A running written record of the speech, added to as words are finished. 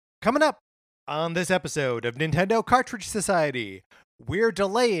Coming up on this episode of Nintendo Cartridge Society, we're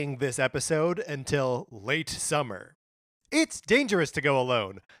delaying this episode until late summer. It's dangerous to go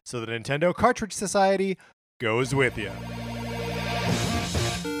alone, so the Nintendo Cartridge Society goes with you.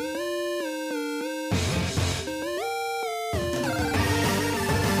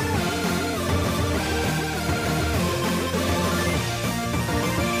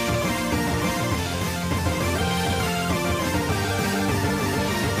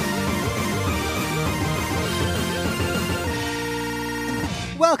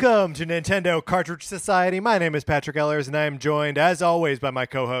 Welcome to Nintendo Cartridge Society. My name is Patrick Ellers, and I am joined, as always, by my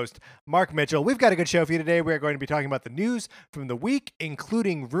co-host, Mark Mitchell. We've got a good show for you today. We are going to be talking about the news from the week,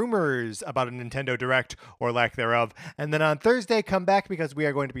 including rumors about a Nintendo Direct, or lack thereof. And then on Thursday, come back because we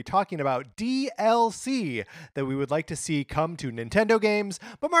are going to be talking about DLC that we would like to see come to Nintendo games.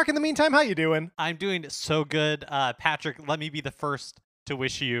 But Mark, in the meantime, how you doing? I'm doing so good. Patrick, let me be the first to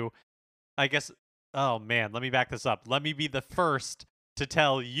wish you, I guess, oh man, let me back this up. Let me be the first to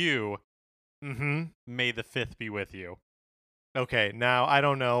tell you, may the 5th be with you. Okay, now I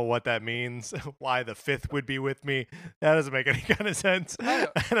don't know what that means, why the 5th would be with me. That doesn't make any kind of sense.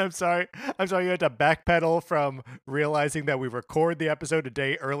 And I'm sorry you had to backpedal from realizing that we record the episode a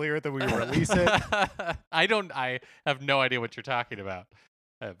day earlier than we release it. I have no idea what you're talking about.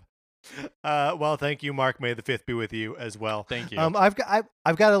 Well, thank you, Mark. May the 5th be with you as well. Thank you. I've got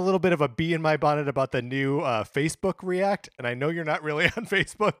a little bit of a bee in my bonnet about the new Facebook React, and I know you're not really on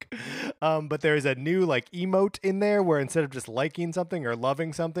Facebook, but there's a new like emote in there where instead of just liking something or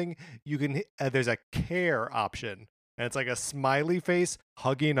loving something, you can there's a care option, and it's like a smiley face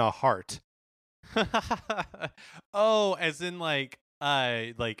hugging a heart. Oh, as in like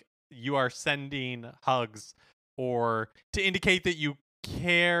you are sending hugs or to indicate that you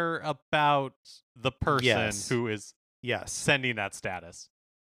care about the person who is sending that status.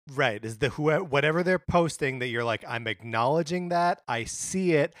 Right, is the whatever they're posting that you're like, I'm acknowledging that, I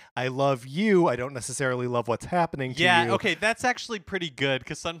see it, I love you, I don't necessarily love what's happening to you. Yeah, okay, that's actually pretty good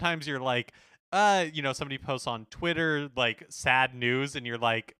because sometimes you're like, somebody posts on Twitter like sad news and you're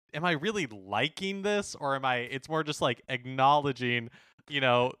like, am I really liking this or am I? It's more just like acknowledging,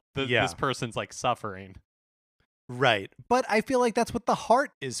 this person's like suffering. Right. But I feel like that's what the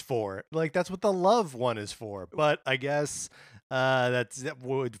heart is for. Like that's what the love one is for. But I guess that's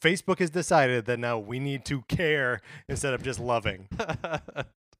what Facebook has decided that now we need to care instead of just loving.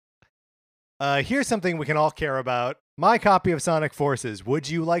 Here's something we can all care about. My copy of Sonic Forces. Would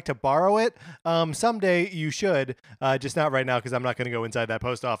you like to borrow it? Someday you should, just not right now because I'm not going to go inside that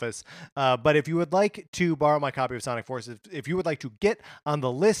post office. But if you would like to borrow my copy of Sonic Forces, if you would like to get on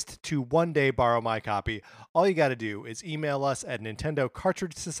the list to one day borrow my copy, all you got to do is email us at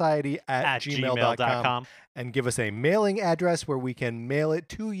nintendocartridgesociety@gmail.com and give us a mailing address where we can mail it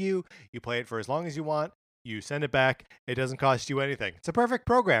to you. You play it for as long as you want. You send it back. It doesn't cost you anything. It's a perfect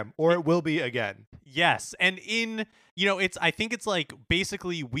program, or it will be again. Yes, and I think it's like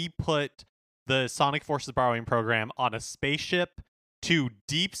basically we put the Sonic Forces borrowing program on a spaceship to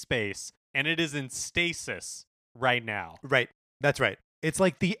deep space, and it is in stasis right now. Right, that's right. It's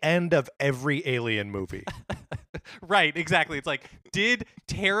like the end of every Alien movie. Right, exactly. It's like, did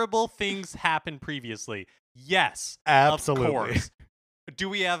terrible things happen previously? Yes, absolutely. Of course. Do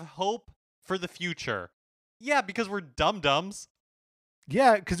we have hope for the future? Yeah, because we're dum-dums.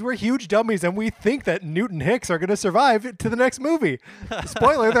 Yeah, because we're huge dummies and we think that Newton Hicks are going to survive to the next movie.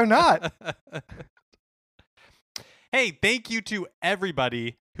 Spoiler, they're not. Hey, thank you to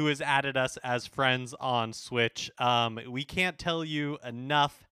everybody who has added us as friends on Switch. We can't tell you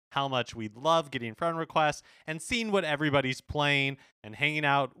enough how much we love getting friend requests and seeing what everybody's playing and hanging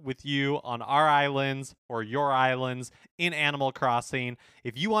out with you on our islands or your islands in Animal Crossing.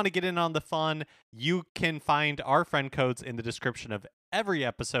 If you want to get in on the fun, you can find our friend codes in the description of every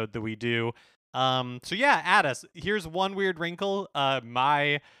episode that we do. So yeah, add us. Here's one weird wrinkle.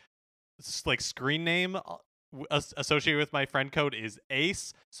 My screen name associated with my friend code is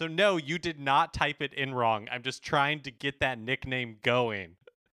Ace. So no, you did not type it in wrong. I'm just trying to get that nickname going.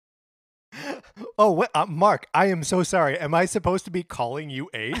 Oh, Mark, I am so sorry. Am I supposed to be calling you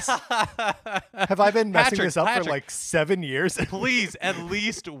Ace? Have I been messing this up for like 7 years? Please, at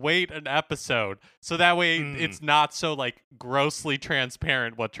least wait an episode so that way it's not so like grossly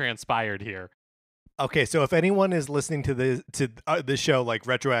transparent what transpired here. Okay, so if anyone is listening to the show like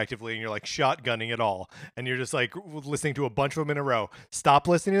retroactively and you're like shotgunning it all and you're just like listening to a bunch of them in a row, stop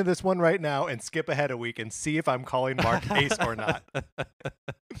listening to this one right now and skip ahead a week and see if I'm calling Mark Ace or not.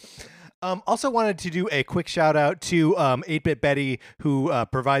 Also wanted to do a quick shout out to 8-Bit Betty, who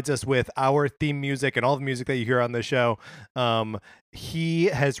provides us with our theme music and all the music that you hear on the show. he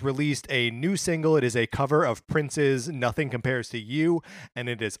has released a new single. It is a cover of Prince's Nothing Compares to You, and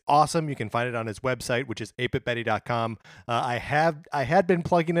it is awesome. You can find it on his website, which is apebetty.com. I had been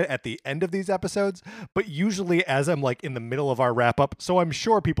plugging it at the end of these episodes, but usually as I'm like in the middle of our wrap up, so I'm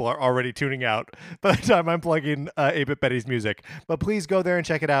sure people are already tuning out by the time I'm plugging 8-Bit Betty's music. But please go there and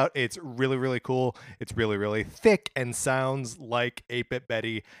check it out. It's really, really cool. It's really, really thick and sounds like 8-Bit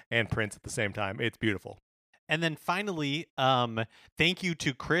Betty and Prince at the same time. It's beautiful. And then finally, thank you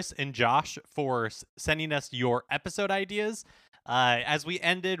to Chris and Josh for sending us your episode ideas. As we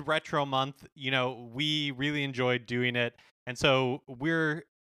ended Retro Month, we really enjoyed doing it. And so we're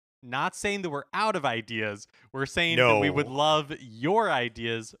not saying that we're out of ideas. We're saying that we would love your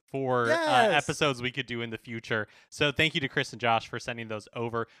ideas for episodes we could do in the future. So thank you to Chris and Josh for sending those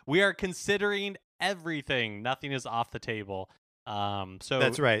over. We are considering everything. Nothing is off the table. So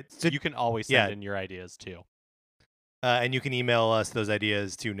that's right. So you can always send in your ideas too. And you can email us those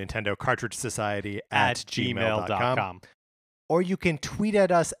ideas to Nintendo Cartridge Society at gmail.com. Or you can tweet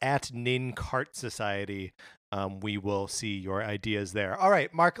at us at NinCart Society. We will see your ideas there. All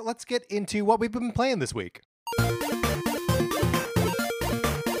right, Mark, let's get into what we've been playing this week.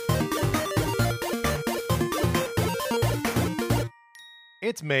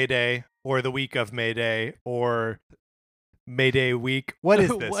 It's May Day, or the week of May Day, or Mayday week. What is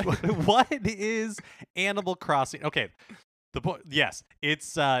this? What is Animal Crossing? Okay, yes,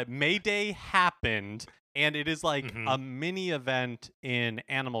 it's May Day happened, and it is like a mini event in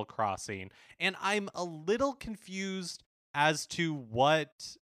Animal Crossing, and I'm a little confused as to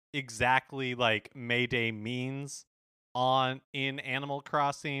what exactly like May Day means in Animal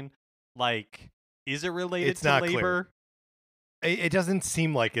Crossing. Like, is it related to labor? Clear. It doesn't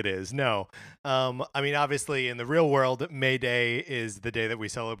seem like it is, no. I mean, obviously, in the real world, May Day is the day that we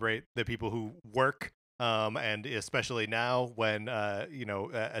celebrate the people who work, and especially now when,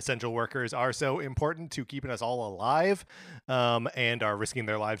 essential workers are so important to keeping us all alive, and are risking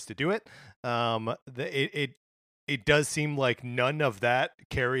their lives to do it. It does seem like none of that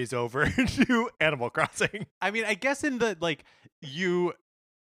carries over to Animal Crossing. I mean, I guess in the,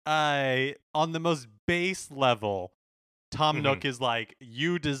 on the most base level, Tom Nook is like,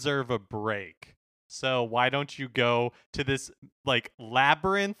 you deserve a break. So why don't you go to this like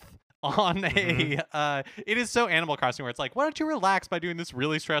labyrinth on a it is so Animal Crossing where it's like, why don't you relax by doing this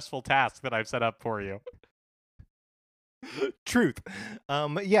really stressful task that I've set up for you? Truth.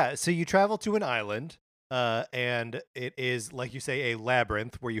 So you travel to an island, and it is, like you say, a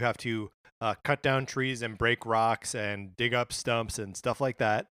labyrinth where you have to cut down trees and break rocks and dig up stumps and stuff like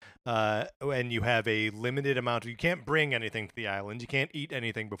that. And you have a limited amount. You can't bring anything to the island. You can't eat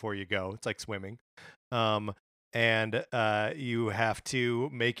anything before you go. It's like swimming. And you have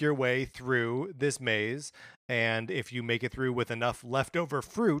to make your way through this maze. And if you make it through with enough leftover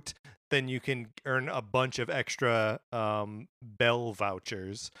fruit, then you can earn a bunch of extra bell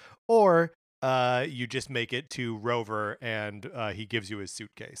vouchers. Or you just make it to Rover and he gives you his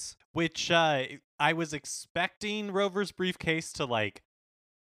suitcase. Which I was expecting Rover's briefcase to like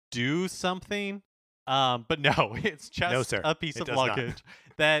do something. But no, it's just a piece of luggage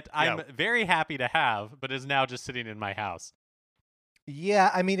that I'm very happy to have, but is now just sitting in my house.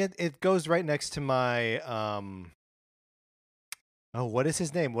 Yeah, I mean, it goes right next to my what is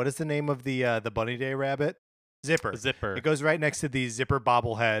his name? What is the name of the Bunny Day rabbit? Zipper. It goes right next to the Zipper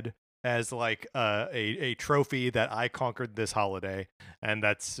bobblehead as like a trophy that I conquered this holiday, and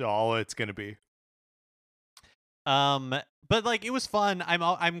that's all it's gonna be. But like, it was fun.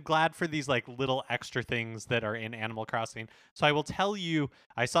 I'm glad for these like little extra things that are in Animal Crossing. So I will tell you,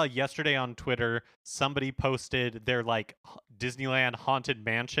 I saw yesterday on Twitter somebody posted their like Disneyland haunted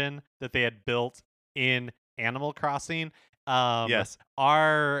mansion that they had built in Animal Crossing. Yes.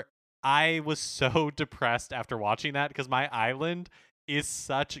 I was so depressed after watching that because my island is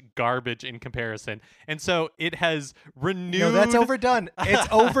such garbage in comparison. And so it has renewed. No, that's overdone. It's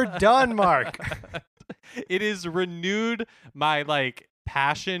overdone, Mark. It is renewed my like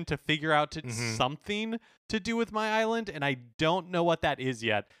passion to figure out something to do with my island, and I don't know what that is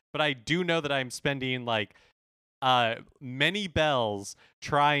yet, but I do know that I'm spending like many bells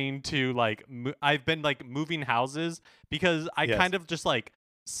trying to like I've been like moving houses because I kind of just like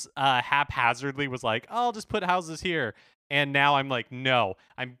haphazardly was like, oh, I'll just put houses here. And now I'm like, no,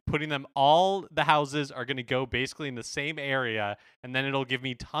 I'm putting them all. The houses are going to go basically in the same area. And then it'll give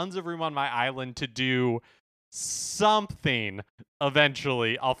me tons of room on my island to do something.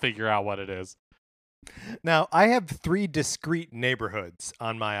 Eventually, I'll figure out what it is. Now, I have 3 discrete neighborhoods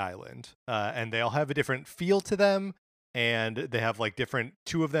on my island, and they all have a different feel to them. And they have like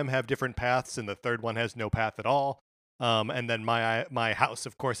 2 of them have different paths, and the third one has no path at all. And then my house,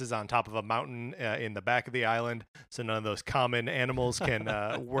 of course, is on top of a mountain in the back of the island, so none of those common animals can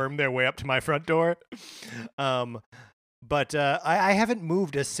worm their way up to my front door. But I haven't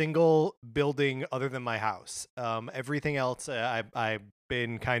moved a single building other than my house. Everything else, I've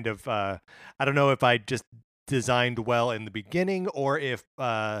been kind of, I don't know if I just designed well in the beginning or if,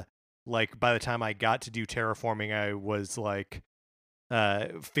 like, by the time I got to do terraforming, I was like,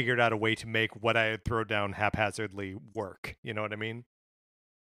 figured out a way to make what I had thrown down haphazardly work. You know what I mean?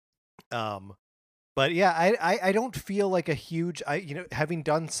 Um, but yeah, I don't feel like a huge having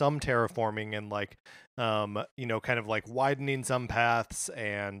done some terraforming and like kind of like widening some paths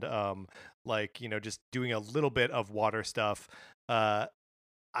and like just doing a little bit of water stuff.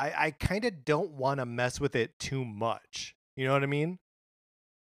 I kind of don't want to mess with it too much. You know what I mean?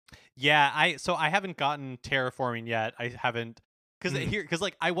 Yeah, I haven't gotten terraforming yet. I haven't because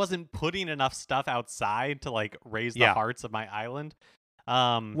like I wasn't putting enough stuff outside to like raise the Yeah. hearts of my island.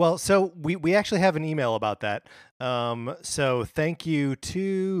 Well, so we actually have an email about that. So thank you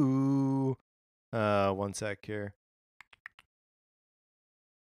to one sec here.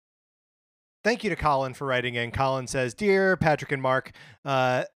 Thank you to Colin for writing in. Colin says, "Dear Patrick and Mark,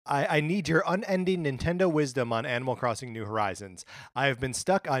 I need your unending Nintendo wisdom on Animal Crossing New Horizons. I have been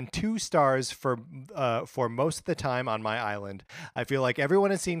stuck on 2 stars for most of the time on my island. I feel like everyone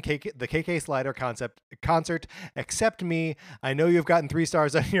has seen the KK Slider concert except me. I know you've gotten 3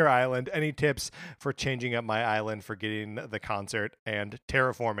 stars on your island. Any tips for changing up my island for getting the concert and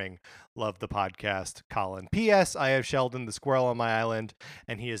terraforming? Love the podcast, Colin. P.S. I have Sheldon the squirrel on my island,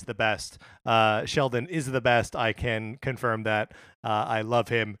 and he is the best. Sheldon is the best. I can confirm that. I love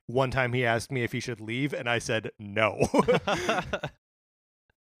him. One time he asked me if he should leave, and I said no."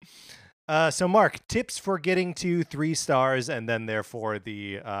 So, Mark, tips for getting to 3 stars and then therefore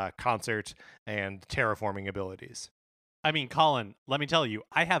the concert and terraforming abilities. I mean, Colin, let me tell you,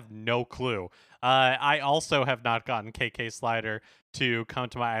 I have no clue. I also have not gotten KK Slider to come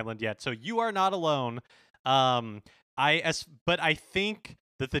to my island yet, so you are not alone. But I think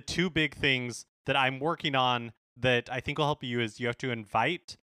that the 2 big things that I'm working on that I think will help you is you have to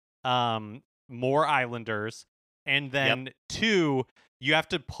invite more islanders, and then 2, you have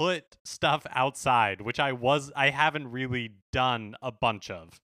to put stuff outside, which I haven't really done a bunch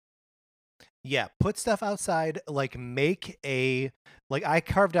of. Yeah, put stuff outside, like I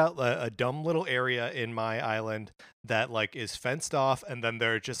carved out a dumb little area in my island that like is fenced off, and then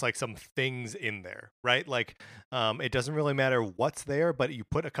there are just like some things in there, right? Like it doesn't really matter what's there, but you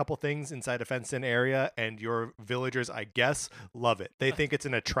put a couple things inside a fenced in area and your villagers, I guess, love it. They think it's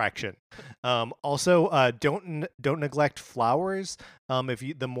an attraction. Also, don't neglect flowers.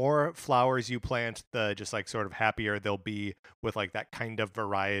 The more flowers you plant, the just like sort of happier they'll be with like that kind of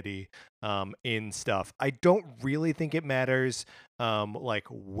variety in stuff. I don't really think it matters like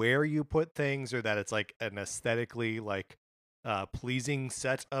where you put things or that it's like an aesthetically like pleasing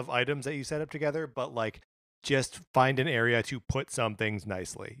set of items that you set up together, but like just find an area to put some things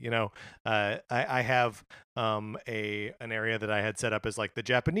nicely. I have an area that I had set up as like the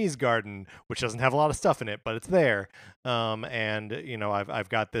Japanese garden, which doesn't have a lot of stuff in it, but it's there. And I've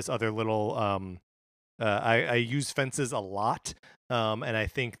got this other little I use fences a lot, and I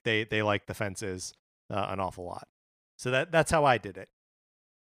think they like the fences an awful lot. So that's how I did it.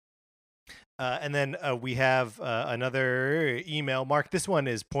 And then we have another email. Mark, this one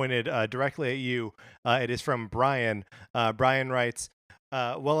is pointed directly at you. It is from Brian. Brian writes,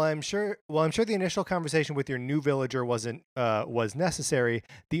 well, I'm sure the initial conversation with your new villager was necessary.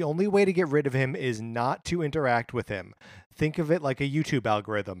 The only way to get rid of him is not to interact with him. Think of it like a YouTube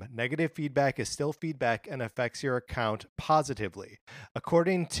algorithm. Negative feedback is still feedback and affects your account positively.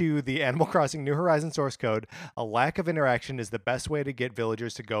 According to the Animal Crossing New Horizons source code, a lack of interaction is the best way to get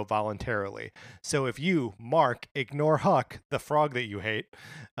villagers to go voluntarily. So if you, Mark, ignore Huck, the frog that you hate,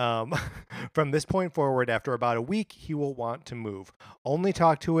 from this point forward, after about a week, he will want to move. Only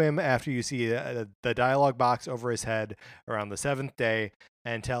talk to him after you see the dialogue box over his head around the 7th day,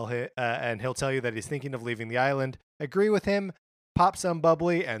 and he'll tell you that he's thinking of leaving the island. Agree with him, pop some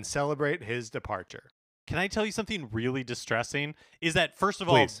bubbly, and celebrate his departure. Can I tell you something really distressing? Is that, first of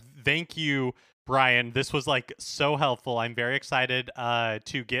Please. all, thank you, Brian. This was like so helpful. I'm very excited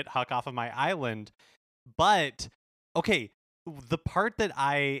to get Huck off of my island. But okay, the part that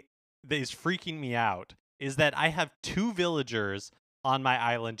is freaking me out is that I have 2 villagers on my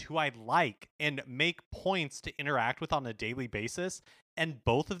island who I like and make points to interact with on a daily basis. And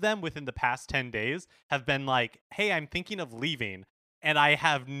both of them within the past 10 days have been like, hey, I'm thinking of leaving. And I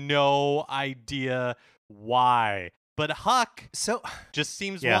have no idea why. But Huck So just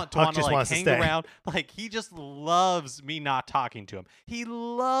seems Yeah, want to Huck want to just like wants to hang stay. around. Like he just loves me not talking to him. He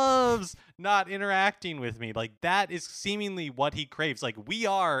loves not interacting with me. Like that is seemingly what he craves. Like we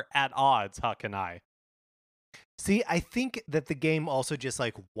are at odds, Huck and I. See, I think that the game also just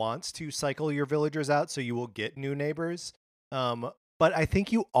like wants to cycle your villagers out so you will get new neighbors. But I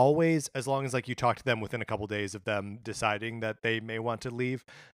think you always, as long as like you talk to them within a couple days of them deciding that they may want to leave,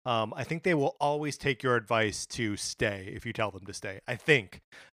 I think they will always take your advice to stay if you tell them to stay. I think,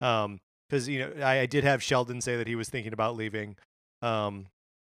 because I did have Sheldon say that he was thinking about leaving, um,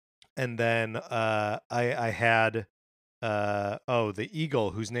 and then I had the eagle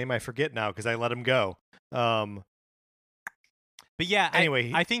whose name I forget now because I let him go. But yeah,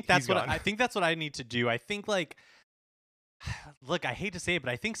 Anyway, I think he's that's what gone. I think that's what I need to do. I think like look, I hate to say it,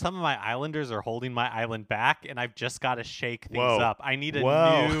 but I think some of my islanders are holding my island back and I've just got to shake things Whoa. up. I need a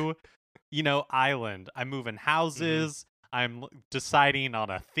Whoa. new, island. I'm moving Mm-hmm. houses. I'm deciding on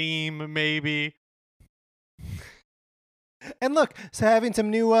a theme maybe. And look, so having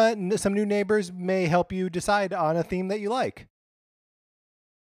some new neighbors may help you decide on a theme that you like.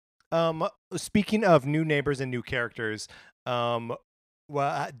 Speaking of new neighbors and new characters,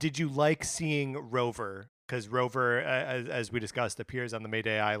 did you like seeing Rover? Because Rover, as we discussed, appears on the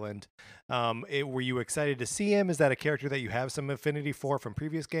Mayday Island. Were you excited to see him? Is that a character that you have some affinity for from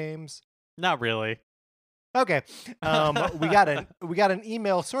previous games? Not really. Okay, we got an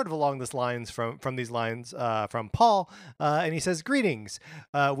email sort of along this lines from these lines from Paul, and he says, "Greetings.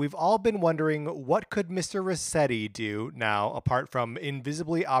 We've all been wondering what could Mr. Rossetti do now, apart from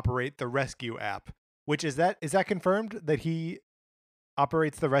invisibly operate the rescue app. Which is that confirmed that he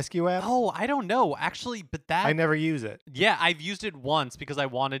operates the rescue app? Oh, I don't know. Actually, but that I never use it. yeah, I've used it once because I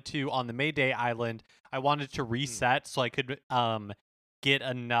wanted to on the Mayday Island. I wanted to reset so I could get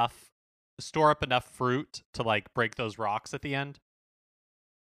store up enough fruit to like break those rocks at the end.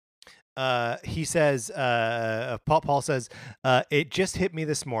 He says, Paul says, it just hit me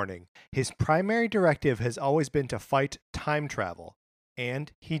this morning. His primary directive has always been to fight time travel,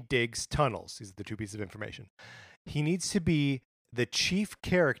 and he digs tunnels. These are the two pieces of information. He needs to be the chief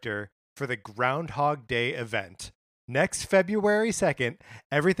character for the Groundhog Day event. Next February 2nd,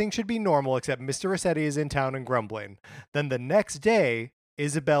 everything should be normal except Mr. Rossetti is in town and grumbling. Then the next day,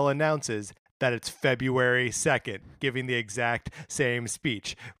 Isabel announces that it's February 2nd, giving the exact same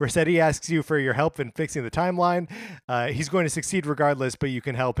speech. Rossetti asks you for your help in fixing the timeline. He's going to succeed regardless, but you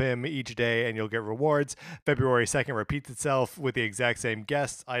can help him each day and you'll get rewards. February 2nd repeats itself with the exact same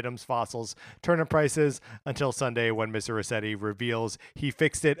guests, items, fossils, turnip prices until Sunday when Mr. Rossetti reveals he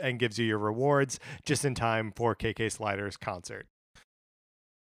fixed it and gives you your rewards just in time for KK Slider's concert.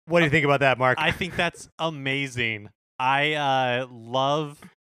 What do you think about that, Mark? I think that's amazing. I love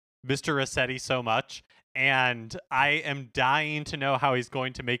Mr. Rossetti so much, and I am dying to know how he's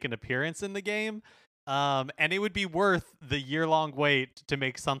going to make an appearance in the game. And it would be worth the year-long wait to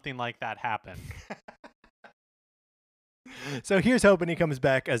make something like that happen. So here's hoping he comes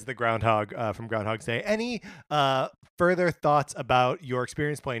back as the groundhog from Groundhog's Day. Any further thoughts about your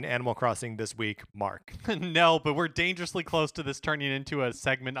experience playing Animal Crossing this week, Mark? No, but we're dangerously close to this turning into a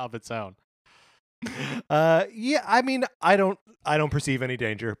segment of its own. Yeah, I mean, I don't perceive any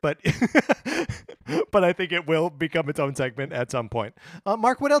danger, but but I think it will become its own segment at some point.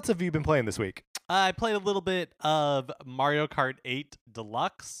 Mark, what else have you been playing this week? I played a little bit of Mario Kart 8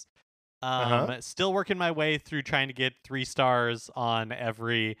 Deluxe. Still working my way through trying to get 3 stars on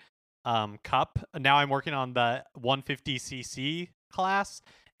every cup. Now I'm working on the 150cc class.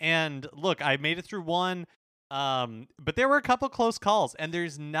 And look, I made it through one. But there were a couple close calls, and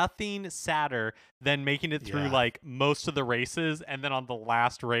there's nothing sadder than making it through like most of the races, and then on the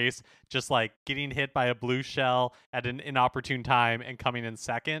last race, just like getting hit by a blue shell at an inopportune time and coming in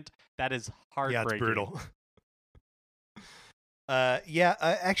second. That is heartbreaking. Yeah, it's brutal.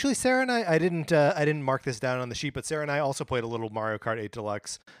 Actually, Sarah and I didn't mark this down on the sheet, but Sarah and I also played a little Mario Kart 8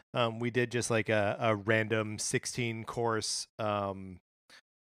 Deluxe. We did just like a random 16 course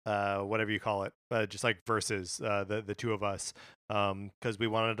whatever you call it, just like versus the two of us, because we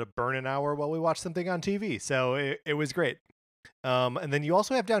wanted to burn an hour while we watched something on TV. So it was great. And then you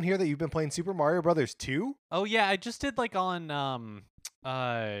also have down here that you've been playing Super Mario Brothers 2. Oh yeah, I just did like on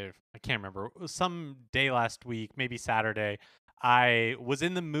I can't remember, some day last week, maybe Saturday. I was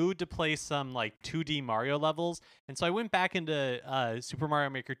in the mood to play some like 2D Mario levels, and so I went back into Super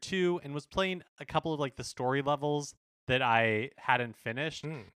Mario Maker 2 and was playing a couple of like the story levels that I hadn't finished,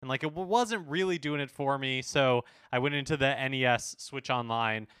 and like it wasn't really doing it for me. So I went into the NES Switch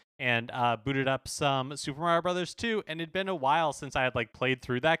Online and booted up some Super Mario Brothers 2, and it'd been a while since I had like played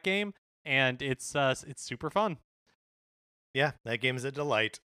through that game, and it's super fun. Yeah, that game is a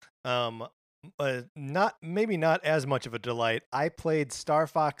delight. Um, not maybe not as much of a delight. I played Star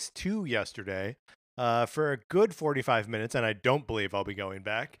Fox 2 yesterday, for a good 45 minutes, and I don't believe I'll be going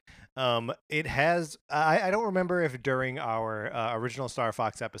back. It has I don't remember if during our original Star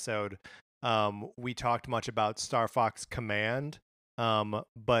Fox episode, we talked much about Star Fox Command.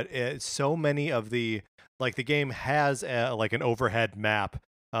 But so many of the game has like an overhead map,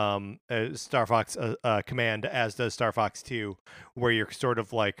 Star Fox Command, as does Star Fox 2, where you're sort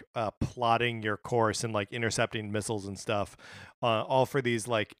of like plotting your course and like intercepting missiles and stuff, all for these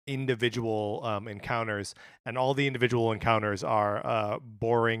like individual encounters, and all the individual encounters are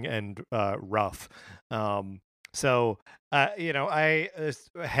boring and rough. So I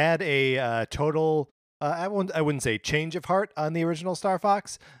had a total. I wouldn't say change of heart on the original Star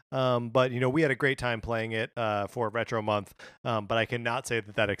Fox, but we had a great time playing it for Retro Month. But I cannot say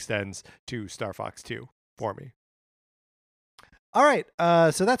that extends to Star Fox 2 for me. All right,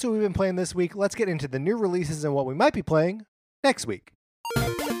 so that's what we've been playing this week. Let's get into the new releases and what we might be playing next week.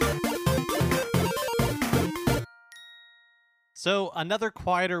 So another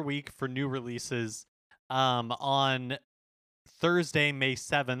quieter week for new releases. On Thursday, May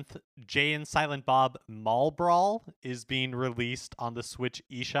 7th, Jay and Silent Bob Mall Brawl is being released on the Switch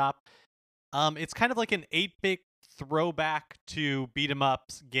eShop. It's kind of like an 8-bit throwback to beat 'em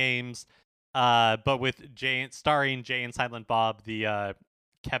ups games, but with starring Jay and Silent Bob, the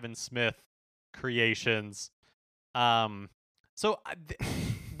Kevin Smith creations. What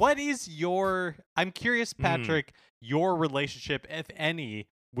is I'm curious, Patrick, your relationship, if any,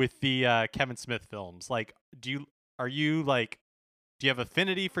 with the Kevin Smith films? Like, do you have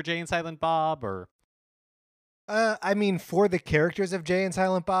affinity for Jay and Silent Bob, or? I mean, for the characters of Jay and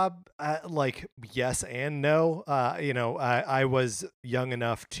Silent Bob, like yes and no. I was young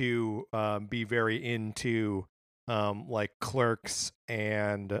enough to be very into like Clerks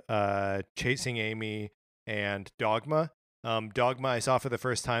and Chasing Amy and Dogma. Dogma I saw for the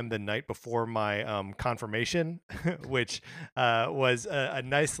first time the night before my confirmation, which was a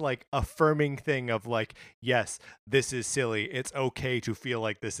nice like affirming thing of like, yes, this is silly. It's okay to feel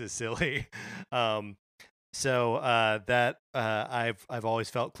like this is silly. So that I've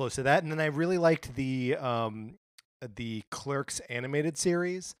always felt close to that, and then I really liked the Clerks animated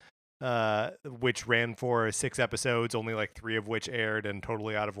series, which ran for 6 episodes, only like 3 of which aired and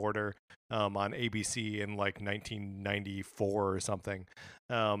totally out of order, on ABC in like 1994 or something.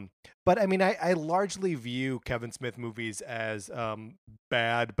 But I mean, I largely view Kevin Smith movies as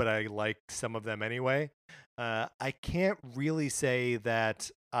bad, but I like some of them anyway. I can't really say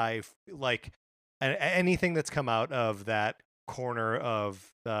that I like anything that's come out of that corner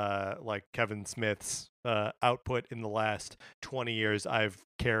of like Kevin Smith's output in the last 20 years I've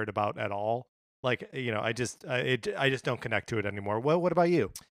cared about at all. Like, I just don't connect to it anymore. Well, what about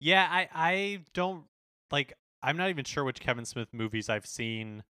you? Yeah, I don't like. I'm not even sure which Kevin Smith movies I've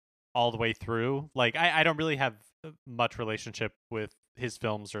seen all the way through. Like, I don't really have much relationship with his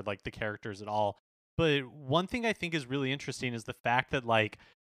films or like the characters at all. But one thing I think is really interesting is the fact that like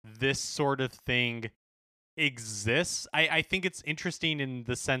this sort of thing exists. I think it's interesting in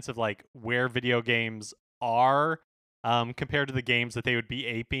the sense of like where video games are compared to the games that they would be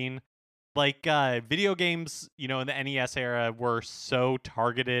aping. Like video games, in the NES era were so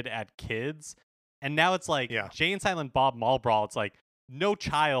targeted at kids. And now it's like Jay and Silent Bob Mall Brawl, it's like no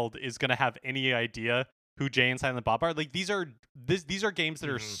child is going to have any idea who Jay and Silent Bob are. Like these are games that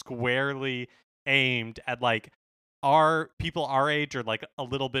are squarely aimed at like our people our age or like a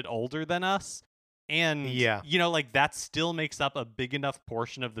little bit older than us. And like that still makes up a big enough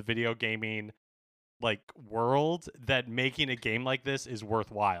portion of the video gaming like world that making a game like this is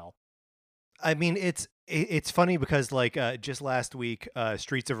worthwhile. I mean, it's funny because like just last week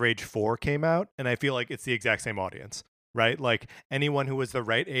Streets of Rage 4 came out, and I feel like it's the exact same audience, right? Like anyone who was the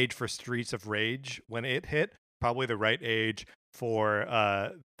right age for Streets of Rage when it hit, probably the right age for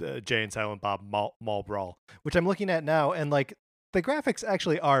the Jay and Silent Bob Mall Brawl, which I'm looking at now, and like the graphics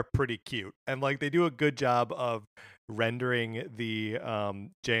actually are pretty cute, and like they do a good job of rendering the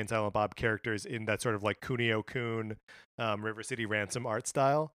Jay and Silent Bob characters in that sort of like Kunio-kun, River City Ransom art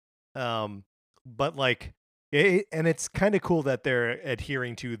style. But like and it's kind of cool that they're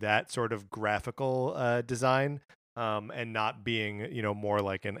adhering to that sort of graphical design, and not being more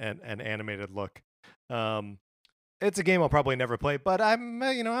like an animated look. It's a game I'll probably never play, but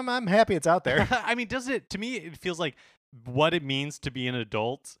I'm happy it's out there. I mean, to me it feels like what it means to be an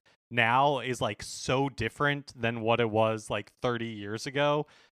adult now is like so different than what it was like 30 years ago,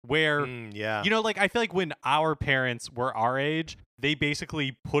 where Yeah. like I feel like when our parents were our age, they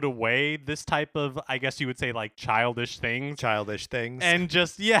basically put away this type of, I guess you would say, like childish things, and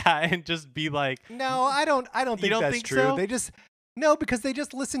just and just be like, No, I don't think don't that's think true. so? They just no, because they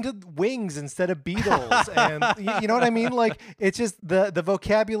just listen to Wings instead of Beatles, and you know what I mean. Like it's just the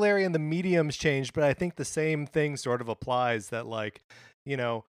vocabulary and the mediums changed, but I think the same thing sort of applies. That like, you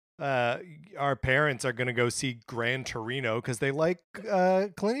know, our parents are gonna go see Gran Torino because they like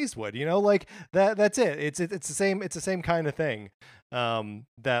Clint Eastwood. You know, like that. That's it. It's the same. It's the same kind of thing.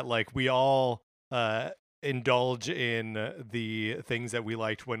 That like we all indulge in the things that we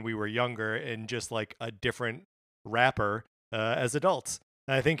liked when we were younger, and just like a different wrapper as adults.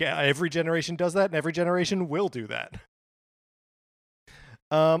 And I think every generation does that, and every generation will do that.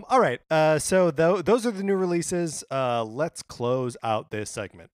 All right. So those are the new releases. Let's close out this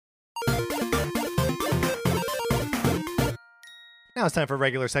segment. Now it's time for a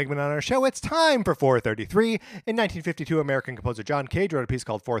regular segment on our show. It's time for 433. In 1952, American composer John Cage wrote a piece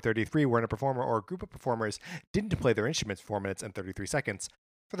called 433, wherein a performer or a group of performers didn't play their instruments for 4 minutes and 33 seconds.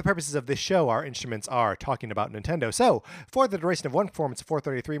 For the purposes of this show, our instruments are talking about Nintendo. So, for the duration of one performance of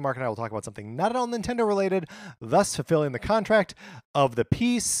 433, Mark and I will talk about something not at all Nintendo related, thus fulfilling the contract of the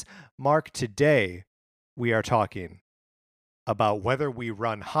piece. Mark, today we are talking about whether we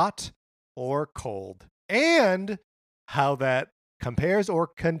run hot or cold, and how that compares or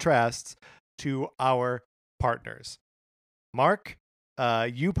contrasts to our partners. Mark,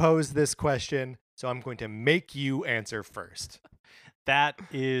 you posed this question, so I'm going to make you answer first. That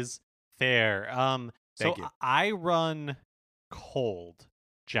is fair. Thank you. I run cold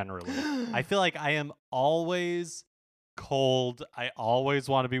generally. I feel like I am always cold. I always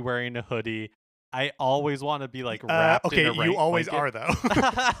want to be wearing a hoodie. I always want to be like wrapped in a you always blanket.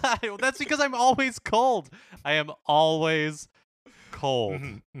 are though. That's because I'm always cold. I am always cold.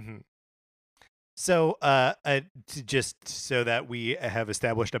 So, just so that we have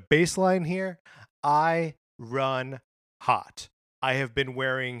established a baseline here, I run hot. I have been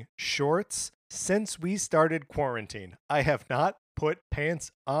wearing shorts since we started quarantine. I have not put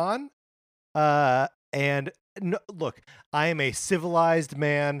pants on. And no, look, I am a civilized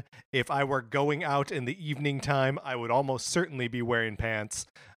man. If I were going out in the evening time, I would almost certainly be wearing pants.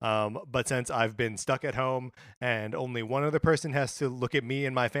 But since I've been stuck at home and only one other person has to look at me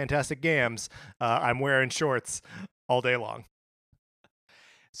and my fantastic gams, I'm wearing shorts all day long.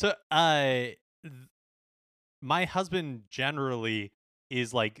 So, my husband generally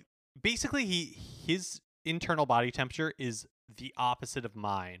is like, basically his internal body temperature is the opposite of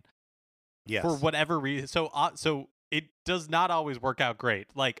mine. Yes. For whatever reason. So it does not always work out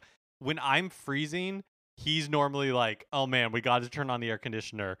great. Like when I'm freezing, he's normally like, "Oh man, we got to turn on the air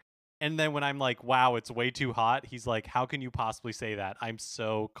conditioner." And then when I'm like, "Wow, it's way too hot," he's like, "How can you possibly say that? I'm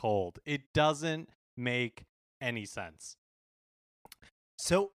so cold." It doesn't make any sense.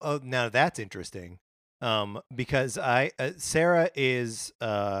 So now that's interesting. Because Sarah is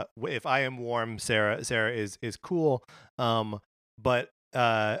if I am warm, Sarah is cool. But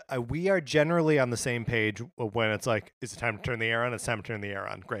we are generally on the same page when it's like, it's time to turn the air on. It's time to turn the air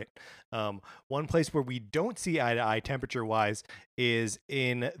on. Great. One place where we don't see eye to eye temperature wise is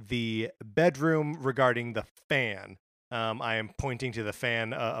in the bedroom regarding the fan. I am pointing to the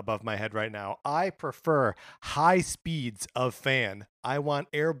fan above my head right now. I prefer high speeds of fan. I want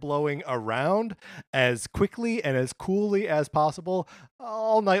air blowing around as quickly and as coolly as possible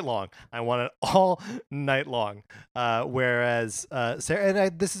all night long. I want it all night long. Whereas Sarah,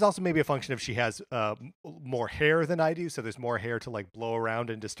 and this is also maybe a function of she has more hair than I do, so there's more hair to like blow around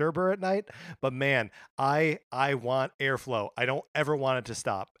and disturb her at night. But man, I want airflow. I don't ever want it to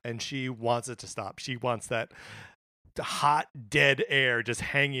stop, and she wants it to stop. She wants that hot dead air just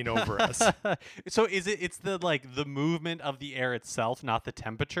hanging over us. So it's the movement of the air itself, not the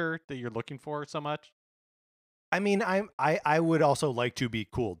temperature that you're looking for so much? I mean, I would also like to be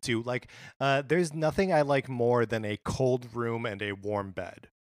cooled too. Like there's nothing I like more than a cold room and a warm bed.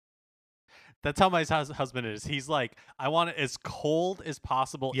 That's how my husband is. He's like, I want it as cold as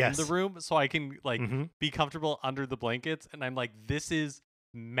possible Yes. in the room so I can like be comfortable under the blankets. And I'm like, this is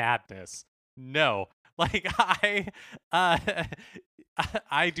madness. No. Like I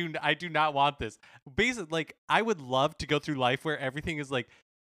do not want this. Basically, like I would love to go through life where everything is like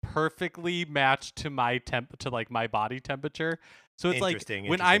perfectly matched to my my body temperature. So it's like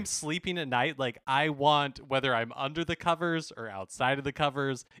when I'm sleeping at night, like I want, whether I'm under the covers or outside of the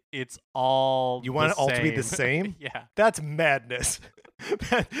covers, it's all you want it all to be the same. Yeah, that's madness.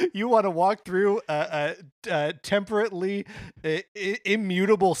 that you want to walk through a temperately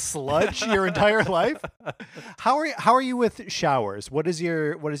immutable sludge your entire life? How are you with showers? What is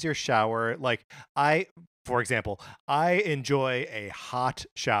your shower like? For example, I enjoy a hot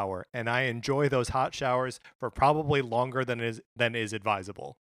shower, and I enjoy those hot showers for probably longer than is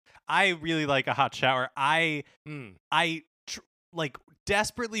advisable. I really like a hot shower. Mm. Like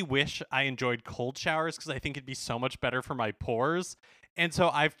desperately wish I enjoyed cold showers because I think it'd be so much better for my pores. And so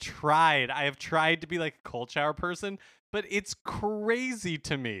I have tried to be like a cold shower person, but it's crazy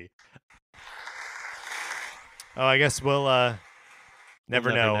to me. Oh, I guess we'll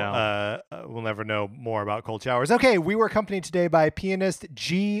never never know. We'll never know more about cold showers. Okay, we were accompanied today by pianist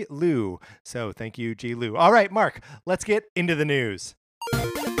G. Liu. So thank you, G. Liu. All right, Mark, let's get into the news.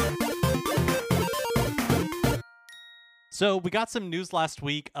 So we got some news last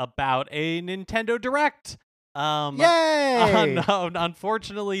week about a Nintendo Direct. Yay! No,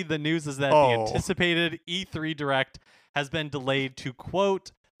 unfortunately, the news is that the anticipated E3 Direct has been delayed to,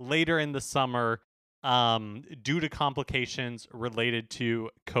 quote, later in the summer due to complications related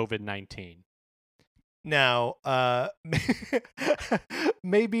to COVID-19. Now,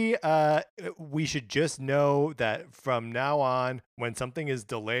 maybe we should just know that from now on, when something is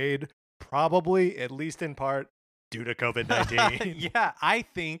delayed, probably, at least in part, due to COVID-19. Yeah, I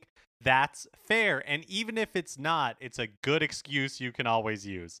think that's fair. And even if it's not, it's a good excuse you can always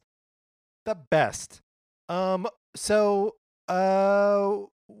use. The best. So,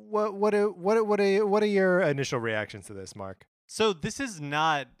 what are your initial reactions to this, Mark? So this is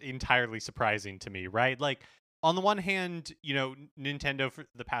not entirely surprising to me, right? Like, on the one hand, you know, Nintendo for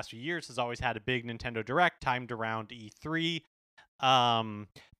the past few years has always had a big Nintendo Direct timed around E3.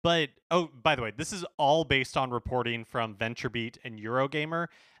 But, oh, by the way, this is all based on reporting from VentureBeat and Eurogamer.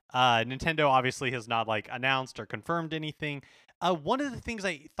 Nintendo obviously has not like announced or confirmed anything. One of the things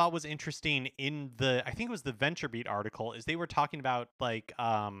I thought was interesting in I think it was the VentureBeat article, is they were talking about like,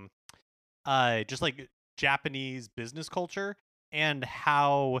 just like Japanese business culture and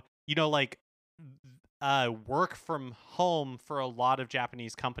how, you know, like, work from home for a lot of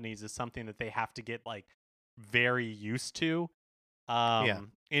Japanese companies is something that they have to get like very used to.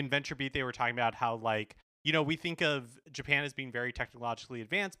 In VentureBeat, they were talking about how, like, you know, we think of Japan as being very technologically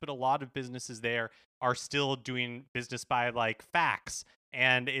advanced, but a lot of businesses there are still doing business by like fax.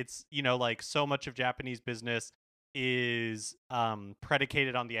 And it's, you know, like so much of Japanese business is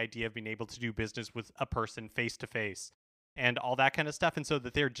predicated on the idea of being able to do business with a person face to face and all that kind of stuff. And so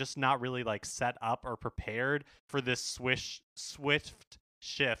that they're just not really like set up or prepared for this swift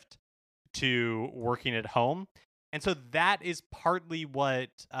shift to working at home. And so that is partly what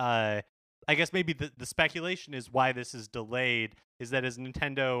I guess maybe the speculation is why this is delayed, is that as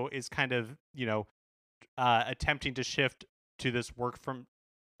Nintendo is kind of, you know, attempting to shift to this work from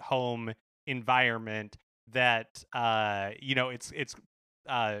home environment, that you know, it's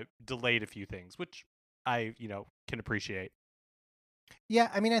delayed a few things, which I, you know, can appreciate. Yeah,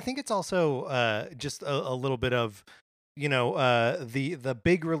 I mean, I think it's also just a little bit of, you know, the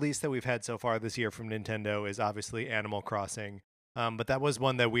big release that we've had so far this year from Nintendo is obviously Animal Crossing. But that was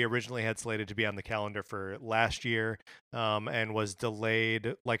one that we originally had slated to be on the calendar for last year, and was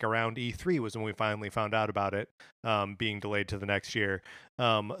delayed like around E3 was when we finally found out about it, being delayed to the next year.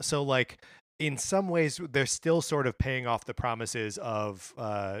 So like in some ways they're still sort of paying off the promises of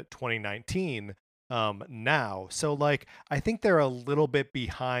 2019 now. So like I think they're a little bit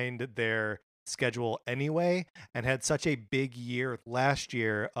behind their schedule anyway, and had such a big year last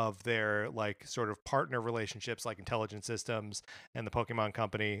year of their like sort of partner relationships like Intelligent Systems and the Pokemon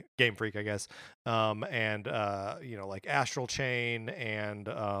Company, Game Freak, I guess, and you know, like Astral Chain and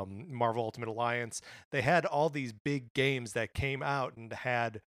Marvel Ultimate Alliance. They had all these big games that came out and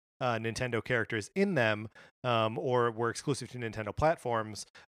had Nintendo characters in them, or were exclusive to Nintendo platforms,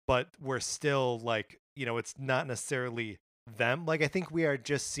 but we're still like, you know, it's not necessarily them. Like I think we are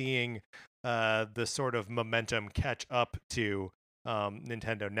just seeing the sort of momentum catch up to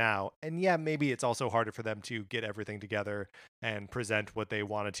Nintendo now. And yeah, maybe it's also harder for them to get everything together and present what they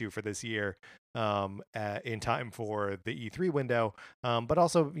wanted to for this year in time for the E3 window. But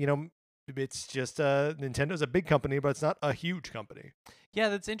also, you know, it's just Nintendo's a big company, but it's not a huge company. Yeah,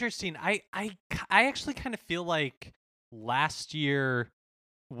 that's interesting. I actually kind of feel like last year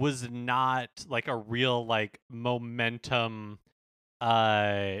was not like a real like momentum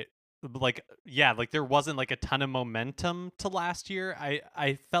like, yeah, like there wasn't like a ton of momentum to last year.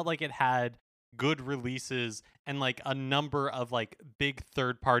 I felt like it had good releases and like a number of like big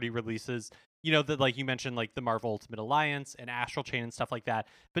third party releases, you know, that like you mentioned, like the Marvel Ultimate Alliance and Astral Chain and stuff like that.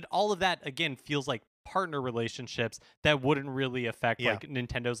 But all of that again feels like partner relationships that wouldn't really affect Yeah. like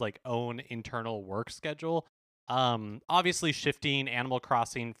Nintendo's like own internal work schedule. Obviously shifting Animal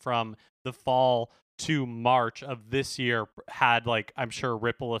Crossing from the fall to March of this year had like I'm sure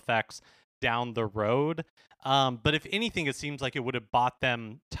ripple effects down the road. But if anything, it seems like it would have bought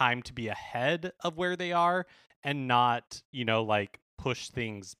them time to be ahead of where they are and not, like push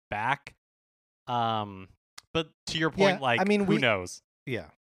things back. But to your Yeah. point, like I mean, who knows? yeah.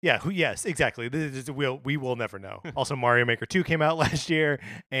 Yeah, yes, exactly. We will never know. Also, Mario Maker 2 came out last year,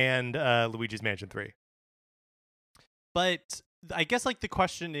 and Luigi's Mansion 3. But I guess like the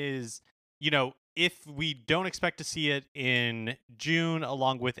question is, if we don't expect to see it in June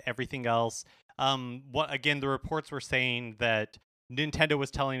along with everything else, what again the reports were saying that Nintendo was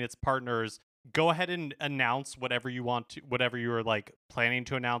telling its partners, go ahead and announce whatever you want to, whatever you are like planning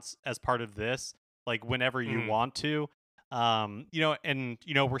to announce as part of this, like whenever you want to.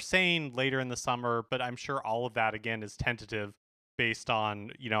 We're saying later in the summer, but I'm sure all of that again is tentative based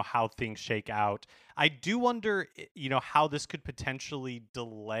on how things shake out. I do wonder how this could potentially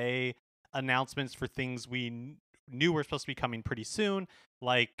delay announcements for things we knew were supposed to be coming pretty soon,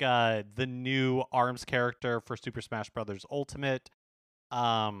 like the new ARMS character for Super Smash Brothers Ultimate.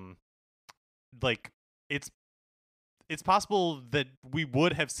 Like it's possible that we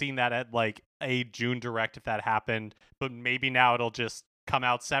would have seen that at like a June Direct if that happened, but maybe now it'll just come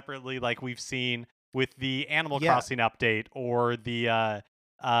out separately like we've seen with the Animal Crossing update or the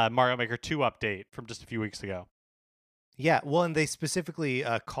Mario Maker 2 update from just a few weeks ago. Yeah, well, and they specifically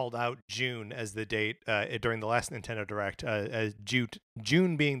called out June as the date during the last Nintendo Direct, as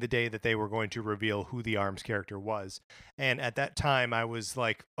June being the day that they were going to reveal who the ARMS character was. And at that time, I was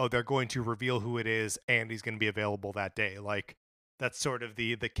like, oh, they're going to reveal who it is, and he's going to be available that day. Like, that's sort of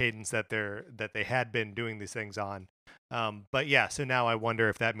the cadence that they had been doing these things on. But yeah, so now I wonder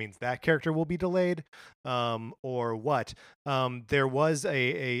if that means that character will be delayed, or what. There was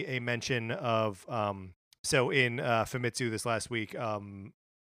a mention of so in Famitsu this last week,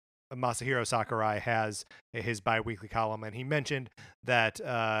 Masahiro Sakurai has his bi-weekly column, and he mentioned that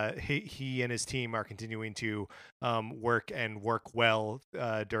he and his team are continuing to work well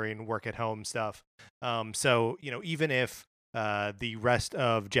during work at home stuff. So even if the rest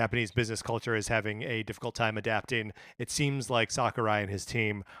of Japanese business culture is having a difficult time adapting, it seems like Sakurai and his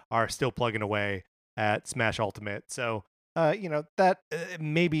team are still plugging away at Smash Ultimate. So that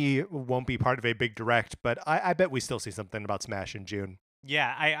maybe won't be part of a big direct, but I bet we still see something about Smash in June.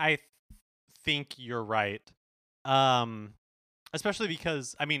 Yeah, I think you're right. Especially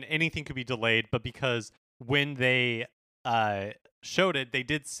because I mean anything could be delayed, but because when they showed it, they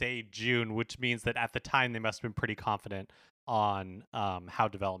did say June, which means that at the time they must have been pretty confident on how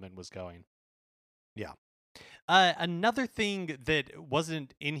development was going. Yeah. Another thing that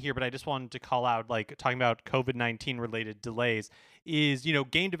wasn't in here, but I just wanted to call out, like talking about COVID-19 related delays, is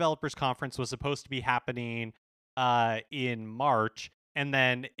Game Developers Conference was supposed to be happening in March, and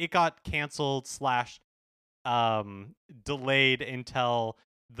then it got canceled / delayed until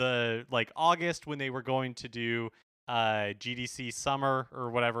the like August when they were going to do GDC Summer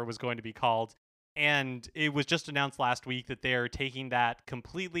or whatever it was going to be called, and it was just announced last week that they're taking that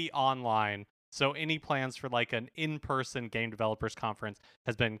completely online. So any plans for like an in-person Game Developers Conference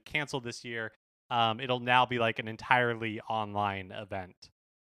has been canceled this year. It'll now be like an entirely online event.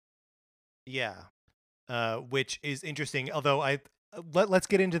 Yeah, which is interesting. Although let's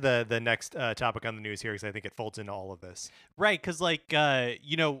get into the next topic on the news here because I think it folds into all of this. Right, because like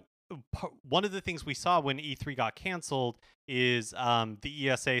one of the things we saw when E3 got canceled is the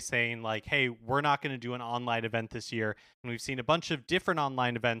ESA saying like, hey, we're not going to do an online event this year. And we've seen a bunch of different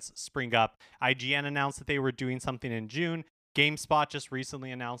online events spring up. IGN announced that they were doing something in June. GameSpot just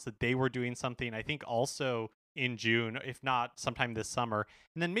recently announced that they were doing something, I think also in June, if not sometime this summer.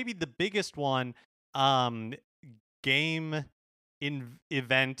 And then maybe the biggest one, game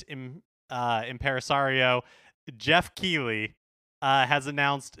event Impresario, Jeff Keighley has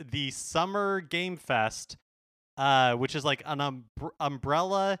announced the Summer Game Fest, which is like an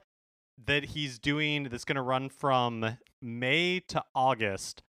umbrella that he's doing that's going to run from May to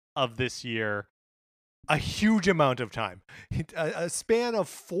August of this year. A huge amount of time, a span of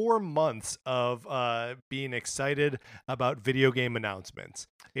 4 months of being excited about video game announcements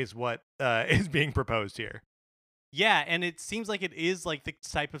is what is being proposed here. Yeah, and it seems like it is like the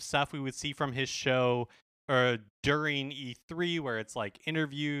type of stuff we would see from his show or during E3, where it's like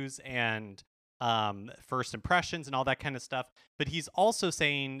interviews and first impressions and all that kind of stuff. But he's also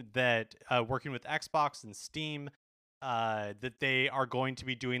saying that working with Xbox and Steam, that they are going to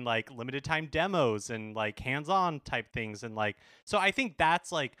be doing like limited time demos and like hands-on type things, and like, so I think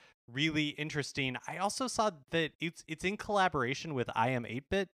that's like really interesting. I also saw that it's in collaboration with I Am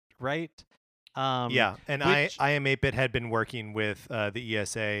 8-Bit, right? Yeah, and Which I am 8-Bit had been working with the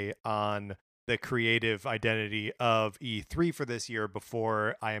ESA on the creative identity of E3 for this year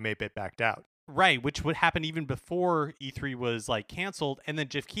before I am 8-Bit backed out. Right, which would happen even before E3 was like canceled, and then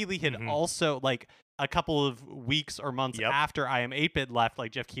Jeff Keighley had also like a couple of weeks or months Yep. after I Am 8-Bit left,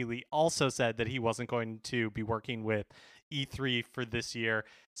 like Jeff Keighley also said that he wasn't going to be working with E3 for this year.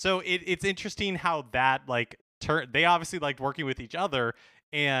 So it's interesting how that like they obviously liked working with each other,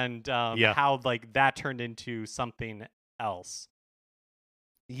 and Yeah. how like that turned into something else.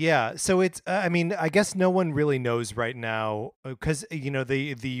 Yeah, so it's I mean, I guess no one really knows right now because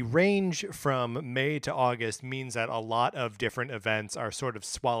the range from May to August means that a lot of different events are sort of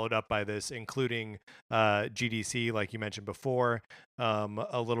swallowed up by this, including GDC, like you mentioned before.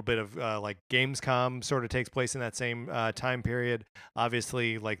 A little bit of like Gamescom sort of takes place in that same time period.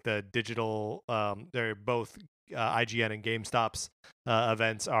 Obviously, like the digital, they're both IGN and GameStop's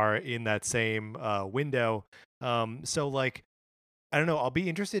events are in that same window. So like, I don't know. I'll be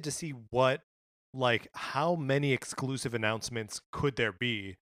interested to see how many exclusive announcements could there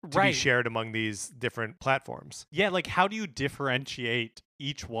be to be shared among these different platforms. Yeah, like how do you differentiate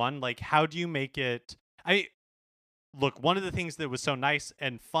each one? Like how do you make it? I mean, look, one of the things that was so nice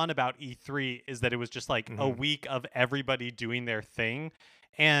and fun about E3 is that it was just like a week of everybody doing their thing,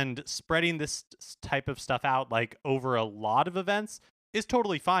 and spreading this type of stuff out like over a lot of events is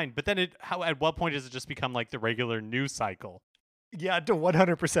totally fine. But then at what point does it just become like the regular news cycle? Yeah, to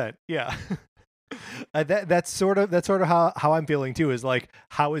 100%. Yeah. That's sort of how I'm feeling too, is like,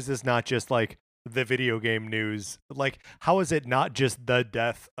 how is this not just like the video game news? Like, how is it not just the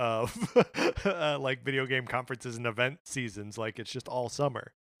death of like video game conferences and event seasons? Like, it's just all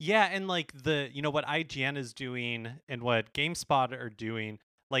summer. Yeah, and like what IGN is doing and what GameSpot are doing,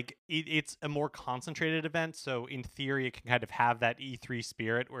 like it's a more concentrated event. So in theory, it can kind of have that E3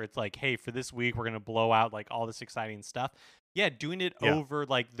 spirit where it's like, hey, for this week, we're going to blow out like all this exciting stuff. Yeah, doing it over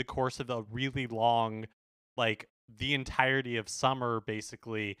like the course of a really long, like the entirety of summer,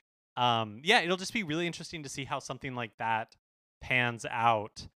 basically. Yeah, it'll just be really interesting to see how something like that pans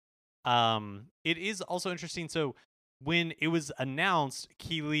out. It is also interesting. So when it was announced,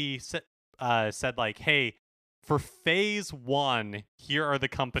 Keighley said like, hey, for phase 1, here are the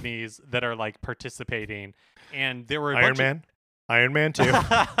companies that are like participating, and there were Iron Man 2,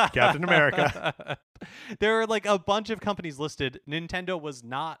 Captain America. There are like a bunch of companies listed. Nintendo was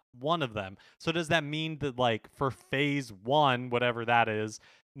not one of them. So does that mean that like for phase 1, whatever that is,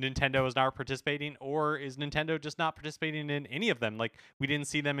 Nintendo is not participating, or is Nintendo just not participating in any of them? Like we didn't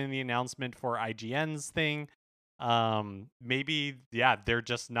see them in the announcement for IGN's thing. Maybe, yeah, they're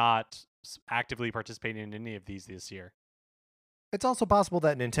just not actively participating in any of these this year. It's also possible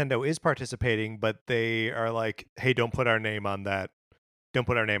that Nintendo is participating, but they are like, hey, don't put our name on that. Don't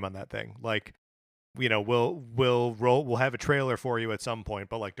put our name on that thing. Like, we'll have a trailer for you at some point,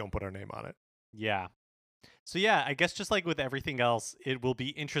 but like, don't put our name on it. Yeah. So yeah, I guess just like with everything else, it will be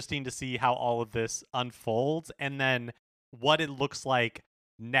interesting to see how all of this unfolds, and then what it looks like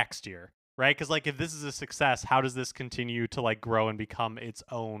next year, right? Because like if this is a success, how does this continue to like grow and become its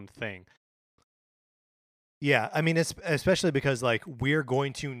own thing? Yeah, I mean, especially because like we're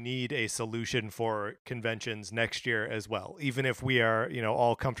going to need a solution for conventions next year as well. Even if we are,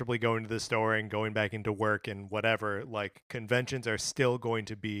 all comfortably going to the store and going back into work and whatever, like conventions are still going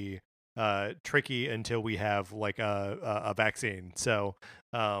to be tricky until we have like a vaccine. So,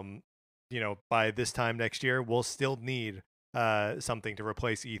 by this time next year, we'll still need something to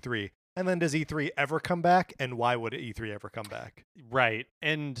replace E3. And then does E3 ever come back? And why would E3 ever come back? Right.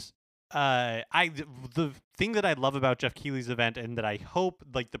 And the thing that I love about Jeff Keighley's event, and that I hope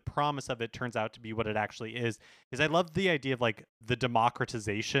like the promise of it turns out to be what it actually is I love the idea of like the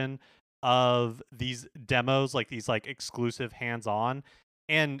democratization of these demos, like these like exclusive hands-on.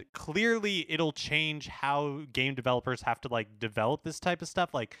 And clearly it'll change how game developers have to like develop this type of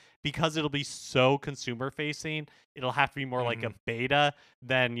stuff, like because it'll be so consumer facing, it'll have to be more like a beta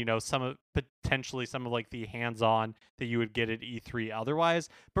than, potentially some of like the hands-on that you would get at E3 otherwise.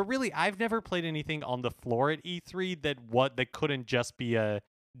 But really, I've never played anything on the floor at E3 that couldn't just be a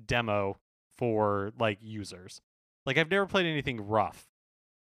demo for like users. Like I've never played anything rough.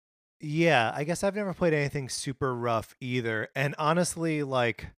 Yeah, I guess I've never played anything super rough either. And honestly,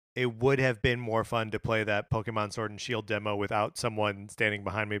 like, it would have been more fun to play that Pokemon Sword and Shield demo without someone standing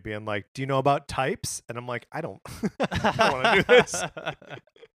behind me being like, do you know about types? And I'm like, I don't, I don't want to do this.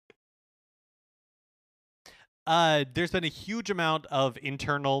 There's been a huge amount of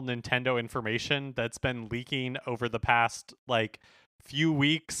internal Nintendo information that's been leaking over the past like few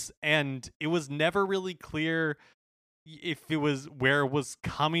weeks, and it was never really clear if it was where it was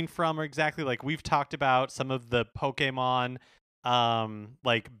coming from or exactly. Like we've talked about some of the Pokemon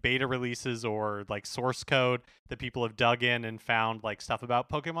like beta releases or like source code that people have dug in and found like stuff about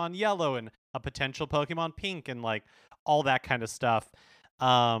Pokemon Yellow and a potential Pokemon Pink and like all that kind of stuff.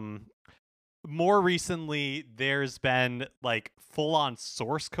 um More recently there's been like full on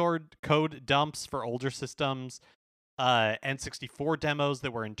source code dumps for older systems, N64 demos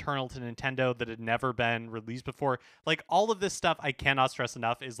that were internal to Nintendo that had never been released before. Like all of this stuff, I cannot stress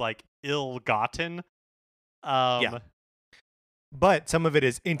enough, is like ill-gotten. Yeah. Um, But some of it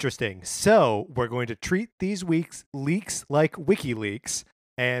is interesting. So we're going to treat these week's leaks like WikiLeaks,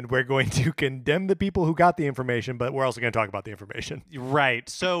 and we're going to condemn the people who got the information, but we're also going to talk about the information. right.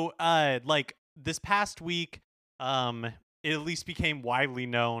 So, like this past week, it at least became widely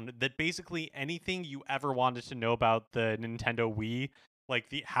known that basically anything you ever wanted to know about the Nintendo Wii, like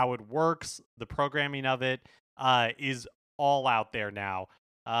the how it works, the programming of it, is all out there now.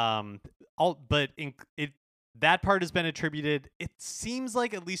 All but it that part has been attributed. It seems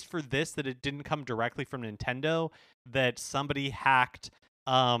like at least for this that it didn't come directly from Nintendo. That somebody hacked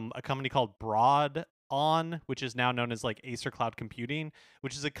a company called Broad on, which is now known as like Acer Cloud Computing,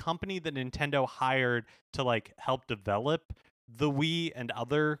 which is a company that Nintendo hired to like help develop the Wii and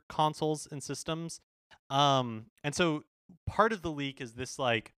other consoles and systems. And so part of the leak is this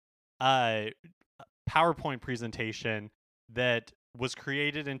like uh PowerPoint presentation that was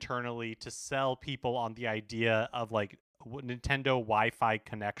created internally to sell people on the idea of like Nintendo Wi-Fi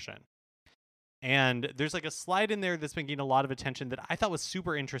connection. And there's like a slide in there that's been getting a lot of attention that I thought was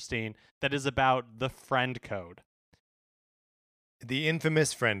super interesting that is about the friend code. The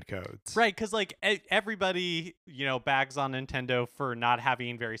infamous friend codes. Right, because like everybody, bags on Nintendo for not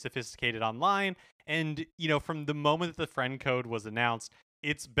having very sophisticated online. And, from the moment that the friend code was announced,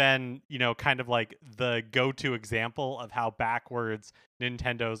 it's been, kind of like the go-to example of how backwards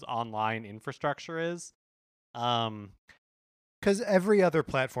Nintendo's online infrastructure is. Because every other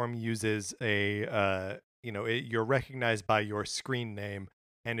platform uses you're recognized by your screen name.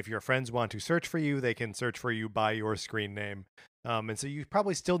 And if your friends want to search for you, they can search for you by your screen name. And so you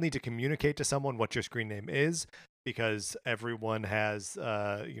probably still need to communicate to someone what your screen name is, because everyone has,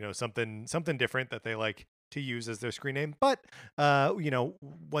 something different that they like to use as their screen name. But,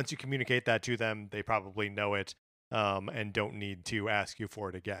 once you communicate that to them, they probably know it, and don't need to ask you for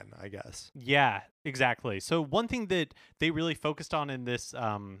it again, I guess. Yeah, exactly. So one thing that they really focused on in this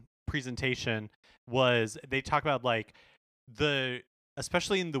presentation was they talk about like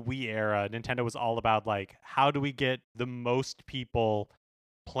especially in the Wii era, Nintendo was all about like how do we get the most people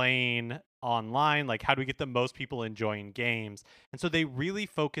playing online, like how do we get the most people enjoying games. And so they really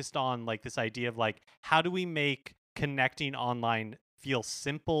focused on like this idea of like how do we make connecting online feel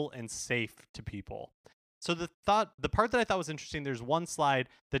simple and safe to people. So the part that I thought was interesting, there's one slide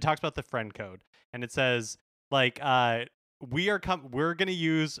that talks about the friend code, and it says like we're going to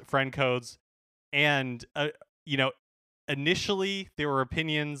use friend codes. And you know initially there were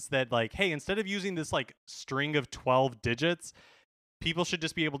opinions that like, hey, instead of using this like string of 12 digits, people should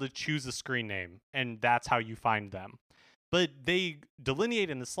just be able to choose a screen name and that's how you find them. But they delineate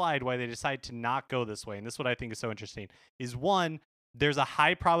in the slide why they decide to not go this way. And this is what I think is so interesting is one, there's a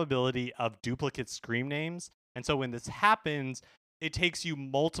high probability of duplicate screen names. And so when this happens, it takes you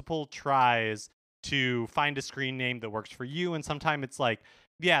multiple tries to find a screen name that works for you. And sometimes it's like,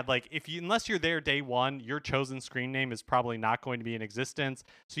 yeah, like unless you're there day one, your chosen screen name is probably not going to be in existence.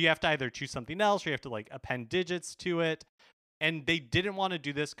 So you have to either choose something else or you have to like append digits to it. And they didn't want to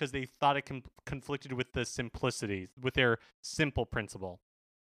do this because they thought it conflicted with the simplicity, with their simple principle.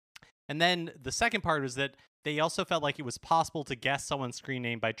 And then the second part was that they also felt like it was possible to guess someone's screen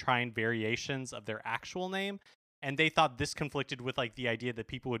name by trying variations of their actual name. And they thought this conflicted with like the idea that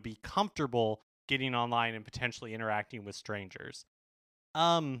people would be comfortable getting online and potentially interacting with strangers.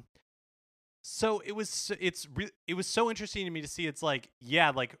 So it was so interesting to me to see. It's like, yeah,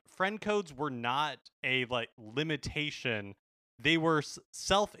 like friend codes were not a like limitation. They were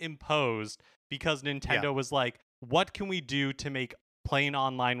self-imposed because Nintendo was like, what can we do to make playing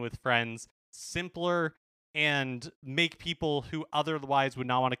online with friends simpler and make people who otherwise would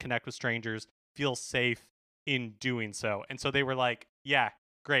not want to connect with strangers feel safe in doing so. And so they were like, yeah,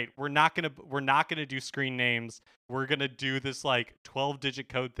 great. We're not going to do screen names. We're going to do this like 12-digit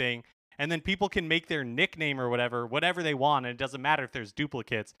code thing. And then people can make their nickname or whatever they want, and it doesn't matter if there's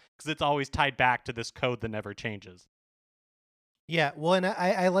duplicates because it's always tied back to this code that never changes. Yeah, well, and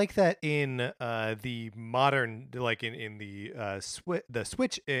I like that in the modern, like in the the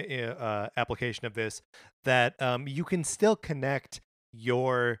Switch application of this, that you can still connect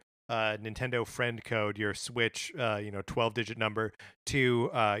your Nintendo friend code, your Switch, 12-digit number, to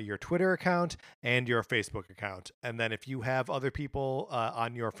your Twitter account and your Facebook account, and then if you have other people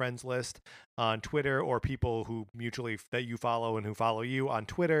on your friends list on Twitter, or people who mutually that you follow and who follow you on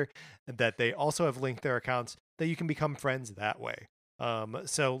Twitter, that they also have linked their accounts, that you can become friends that way.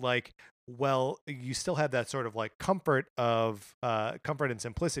 So like, well, you still have that sort of like comfort and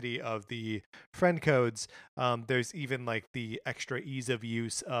simplicity of the friend codes. There's even like the extra ease of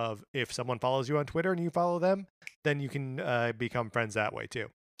use of, if someone follows you on Twitter and you follow them, then you can become friends that way too.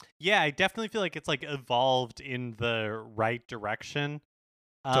 Yeah, I definitely feel like it's like evolved in the right direction.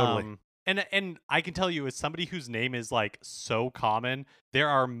 Totally. And I can tell you, as somebody whose name is like so common, there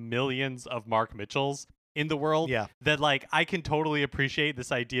are millions of Mark Mitchells in the world, Yeah. that like I can totally appreciate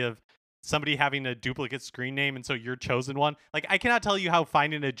this idea of somebody having a duplicate screen name, and so you're chosen one. Like, I cannot tell you how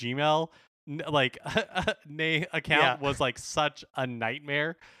finding a Gmail like Yeah. account was like such a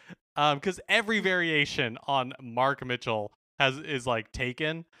nightmare, because every variation on Mark Mitchell is like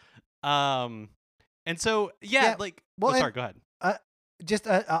taken. um and so yeah, Yeah. like, Well, oh, and sorry, go ahead. uh, just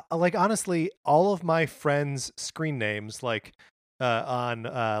like, honestly, all of my friends' screen names, like on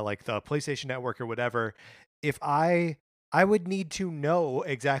like the PlayStation Network or whatever, if I would need to know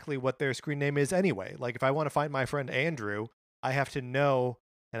exactly what their screen name is anyway. Like, if I want to find my friend Andrew, I have to know,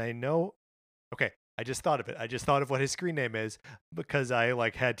 and I know. Okay, I just thought of it. I just thought of what his screen name is, because I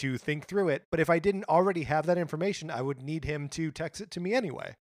like had to think through it. But if I didn't already have that information, I would need him to text it to me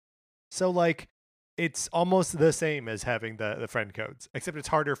anyway. So like, it's almost the same as having the friend codes, except it's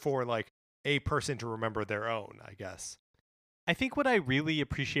harder for like a person to remember their own, I guess. I think what I really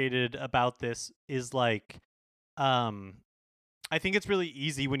appreciated about this is like, um I think it's really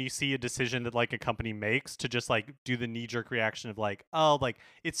easy when you see a decision that like a company makes to just like do the knee jerk reaction of like, oh, like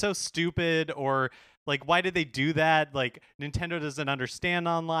it's so stupid, or like, why did they do that? Like, Nintendo doesn't understand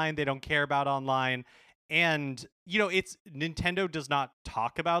online, they don't care about online. And it's Nintendo does not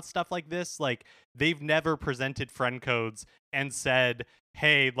talk about stuff like this. Like, they've never presented friend codes and said,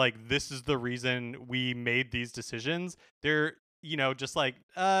 hey, like, this is the reason we made these decisions. They're just like,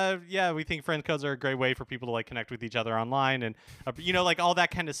 yeah, we think friend codes are a great way for people to like connect with each other online, and like all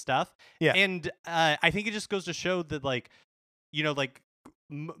that kind of stuff. Yeah. And I think it just goes to show that, like, like,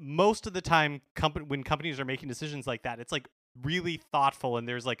 most of the time, when companies are making decisions like that, it's like really thoughtful, and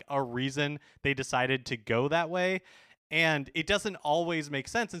there's like a reason they decided to go that way. And it doesn't always make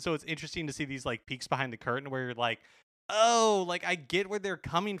sense, and so it's interesting to see these like peeks behind the curtain where you're like, oh, like, I get where they're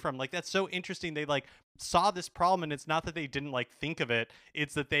coming from. Like, that's so interesting. They like saw this problem, and it's not that they didn't like think of it,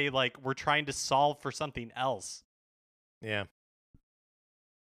 it's that they like were trying to solve for something else. Yeah.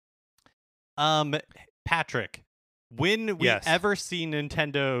 um Patrick, when we Yes. ever see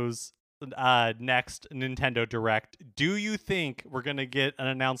Nintendo's next Nintendo Direct, do you think we're gonna get an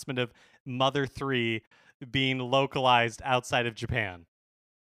announcement of Mother 3 being localized outside of Japan?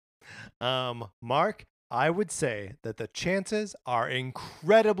 Mark, I would say that the chances are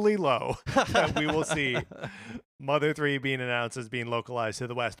incredibly low that we will see Mother 3 being announced as being localized to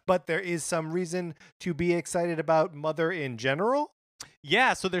the West. But there is some reason to be excited about Mother in general.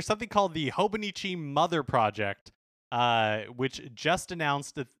 Yeah, so there's something called the Hobonichi Mother Project, which just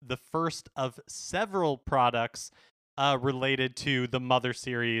announced the first of several products related to the Mother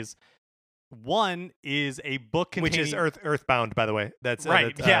series. One is a book containing, Which is Earthbound, by the way. That's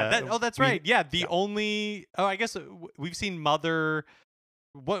right. that's, Yeah. That's we right. Yeah. The yeah. only. Oh, I guess we've seen Mother.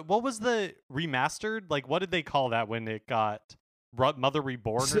 What was the remastered? Like, what did they call that when it got Mother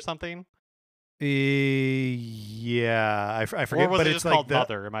Reborn or something? Yeah, I forget. Or was but it it's just like called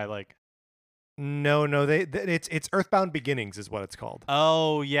Mother? Am I like? no, it's Earthbound Beginnings is what it's called.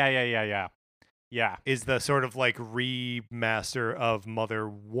 Oh, yeah. Yeah. Is the sort of like remaster of Mother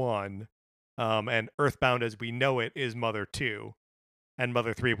 1. And Earthbound as we know it is Mother 2, and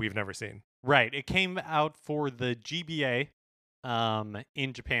Mother 3 we've never seen. Right. It came out for the GBA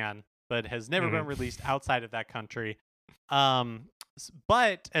in Japan, but has never been released outside of that country.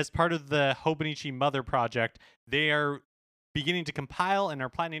 But as part of the Hobonichi Mother project, they are beginning to compile and are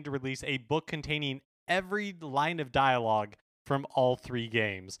planning to release a book containing every line of dialogue from all three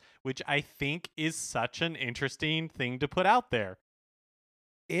games, which I think is such an interesting thing to put out there.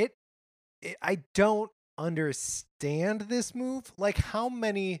 I don't understand this move. Like, how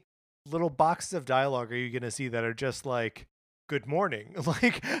many little boxes of dialogue are you going to see that are just like good morning.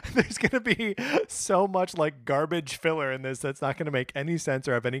 Like, there's going to be so much like garbage filler in this that's not going to make any sense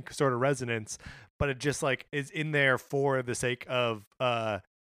or have any sort of resonance, but it just like is in there for the sake of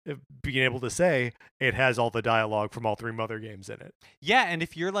being able to say it has all the dialogue from all three Mother games in it. Yeah, and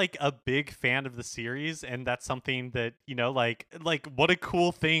if you're like a big fan of the series and that's something that, like what a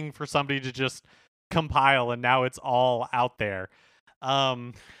cool thing for somebody to just compile and now it's all out there.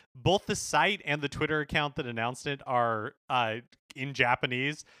 Both the site and the Twitter account that announced it are in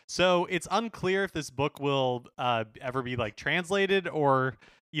Japanese. So it's unclear if this book will ever be like translated or,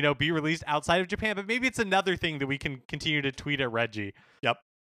 be released outside of Japan, but maybe it's another thing that we can continue to tweet at Reggie. Yep.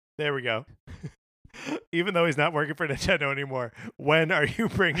 There we go. Even though he's not working for Nintendo anymore, when are you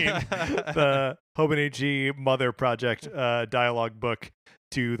bringing the Hobonichi Mother Project dialogue book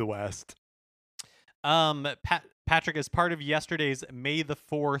to the West? Patrick, as part of yesterday's May the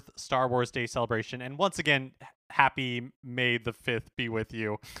 4th Star Wars Day celebration, and once again, happy May the 5th be with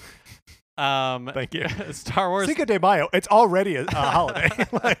you. Thank you. Star Wars Cinco de Mayo. It's already a holiday.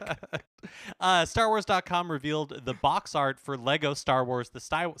 StarWars.com revealed the box art for Lego Star Wars: The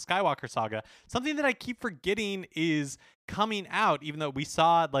Skywalker Saga. Something that I keep forgetting is coming out, even though we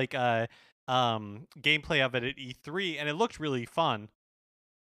saw like gameplay of it at E3, and it looked really fun.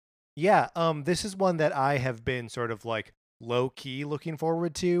 Yeah, this is one that I have been sort of like low key looking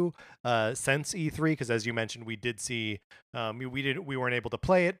forward to since E3, because as you mentioned, we did see we weren't able to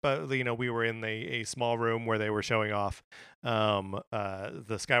play it, but we were in a small room where they were showing off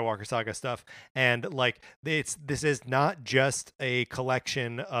the Skywalker Saga stuff, and like this is not just a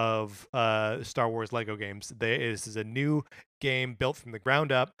collection of Star Wars Lego games. This is a new game built from the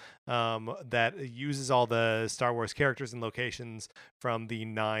ground up that uses all the Star Wars characters and locations from the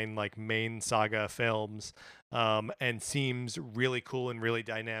 9 like main saga films, and seems really cool and really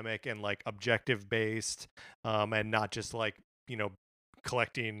dynamic and like objective based, and not just like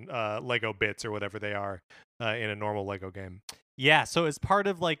collecting Lego bits or whatever they are in a normal Lego game. Yeah, so as part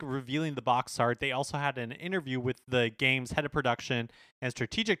of like revealing the box art, they also had an interview with the game's head of production and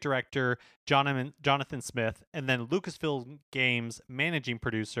strategic director, Jonathan Smith, and then Lucasfilm Games managing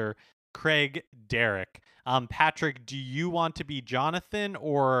producer, Craig Derrick. Patrick, do you want to be Jonathan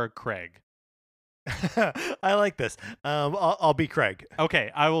or Craig? I like this. I'll be Craig. Okay,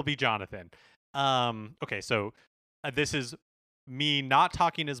 I will be Jonathan. Okay, so this is me not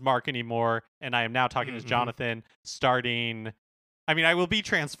talking as Mark anymore, and I am now talking as Jonathan, starting... I mean, I will be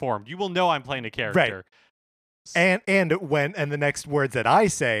transformed. You will know I'm playing a character. Right. And the next words that I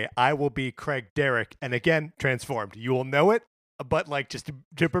say, I will be Craig Derrick, and again, transformed. You will know it, but like just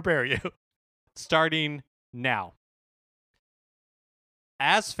to prepare you. Starting now.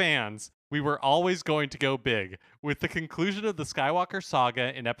 As fans, we were always going to go big. With the conclusion of the Skywalker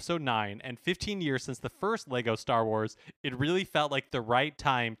saga in Episode 9 and 15 years since the first LEGO Star Wars, it really felt like the right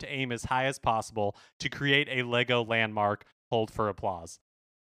time to aim as high as possible to create a LEGO landmark. Hold for applause.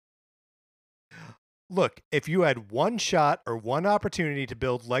 Look, if you had one shot or one opportunity to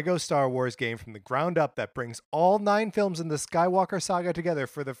build Lego Star Wars game from the ground up that brings all 9 films in the Skywalker saga together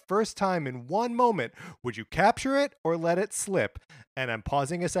for the first time in one moment, would you capture it or let it slip? And I'm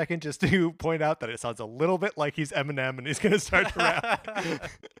pausing a second just to point out that it sounds a little bit like he's Eminem and he's going to start to rap.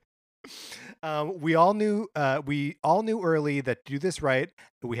 We all knew early that to do this right,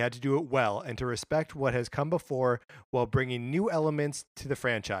 we had to do it well and to respect what has come before while bringing new elements to the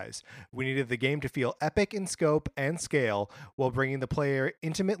franchise. We needed the game to feel epic in scope and scale while bringing the player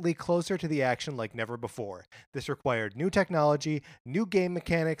intimately closer to the action like never before. This required new technology, new game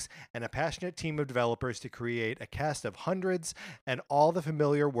mechanics, and a passionate team of developers to create a cast of hundreds and all the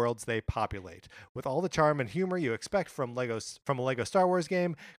familiar worlds they populate. With all the charm and humor you expect from a Lego Star Wars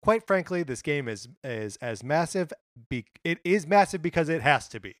game, quite frankly, this game is as massive. It is massive because it has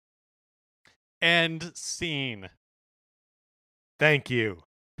to be. End scene. Thank you.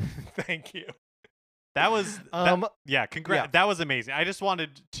 Thank you. That was yeah. That was amazing. I just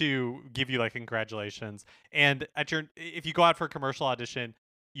wanted to give you like congratulations. And if you go out for a commercial audition,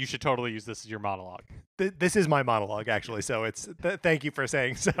 you should totally use this as your monologue. This is my monologue actually, so it's thank you for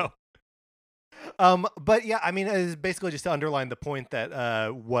saying so. But yeah, I mean, it's basically just to underline the point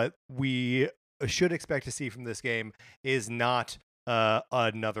that what we should expect to see from this game is not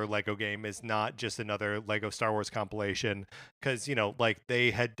another Lego game, is not just another Lego Star Wars compilation, because like they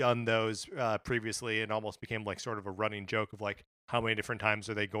had done those previously and almost became like sort of a running joke of like how many different times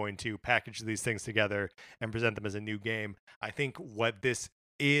are they going to package these things together and present them as a new game. I think what this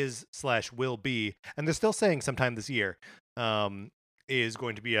is/will be, and they're still saying sometime this year, is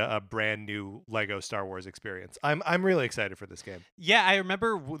going to be a brand new Lego Star Wars experience. I'm really excited for this game. Yeah, I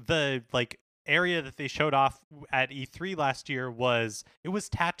remember the like area that they showed off at E3 last year was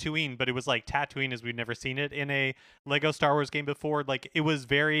Tatooine, but it was like Tatooine as we've never seen it in a Lego Star Wars game before. Like it was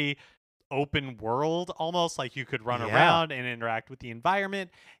very open world, almost like you could run around and interact with the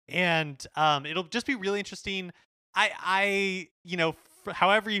environment, and it'll just be really interesting. I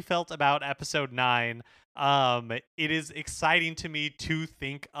however you felt about episode 9, it is exciting to me to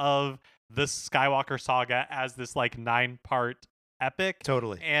think of the Skywalker saga as this like 9-part epic.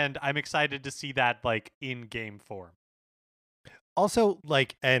 Totally. And I'm excited to see that like in game form. Also,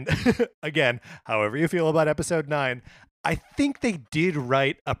 like, and again, however you feel about episode 9, I think they did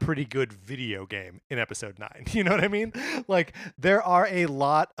write a pretty good video game in episode 9. You know what I mean? Like, there are a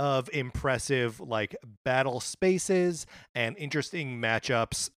lot of impressive, like, battle spaces and interesting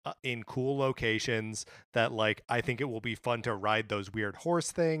matchups in cool locations that, like, I think it will be fun to ride those weird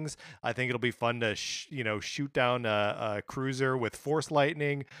horse things. I think it'll be fun to, shoot down a cruiser with force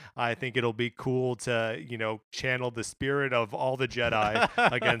lightning. I think it'll be cool to, channel the spirit of all the Jedi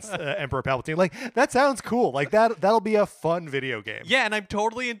against Emperor Palpatine. Like, that sounds cool. Like, that'll be a fun video game. Yeah, and I'm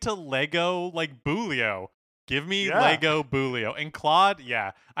totally into Lego, like, Boolio. Give me Lego Boolio. And Claude,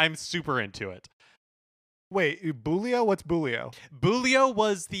 yeah, I'm super into it. Wait, Boolio? What's Boolio? Boolio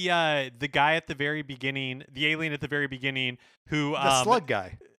was the guy at the very beginning, the alien at the very beginning who... The slug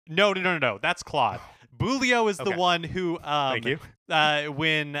guy. No. That's Claude. Boolio is the one who... Thank you.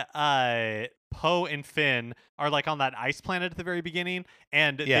 When Poe and Finn are like on that ice planet at the very beginning,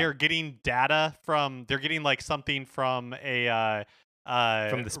 and they're getting data they're getting like something from a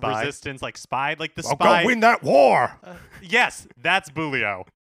from the spy resistance, like spy, like the I'll spy. Go win that war. Yes, that's Boolio.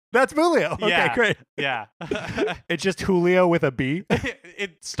 That's Boolio. Okay, yeah, great. Yeah. It's just Julio with a B.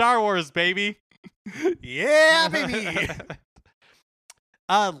 It's Star Wars, baby. Yeah, baby.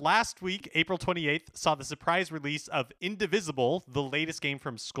 Last week, April 28th, saw the surprise release of Indivisible, the latest game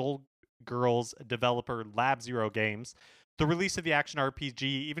from Skullgirls developer Lab Zero Games. The release of the action RPG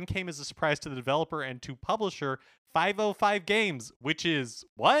even came as a surprise to the developer and to publisher 505 Games, which is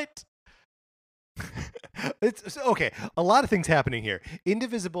what? It's okay. A lot of things happening here.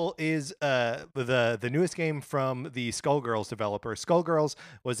 Indivisible is the newest game from the Skullgirls developer. Skullgirls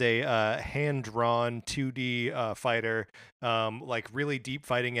was a hand-drawn 2D fighter, like really deep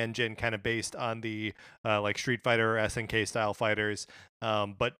fighting engine, kind of based on the like Street Fighter or SNK style fighters,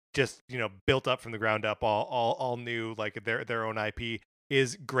 but just built up from the ground up, all new, like their own IP.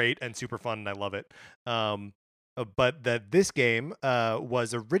 Is great and super fun, and I love it. But that this game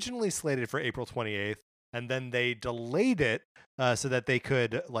was originally slated for April 28th, and then they delayed it so that they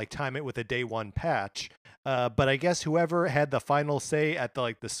could like time it with a day one patch. But I guess whoever had the final say at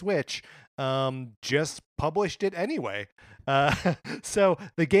the Switch just published it anyway. So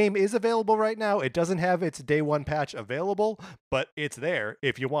the game is available right now. It doesn't have its day one patch available, but it's there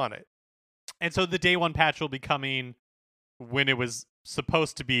if you want it. And so the day one patch will be coming when it was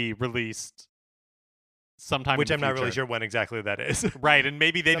supposed to be released. Sometime Which in I'm the not really future. sure when exactly that is. Right, and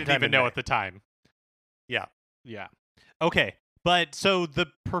maybe they didn't Sometime even in know May. at the time. Yeah. Okay, but so the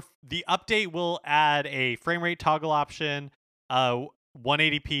update will add a frame rate toggle option,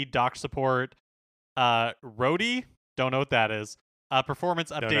 180p dock support, RODI, don't know what that is,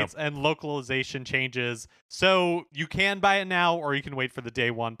 performance updates, and localization changes. So you can buy it now, or you can wait for the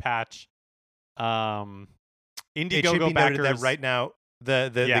day one patch. Indiegogo it should be backers. noted that right now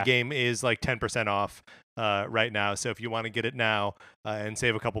the Yeah. game is like 10% off right now. So if you want to get it now and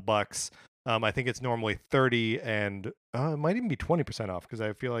save a couple bucks, I think it's normally 30 and it might even be 20% off because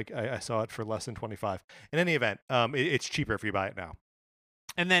I feel like I saw it for less than 25. In any event, it's cheaper if you buy it now.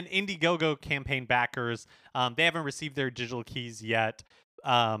 And then Indiegogo campaign backers, they haven't received their digital keys yet,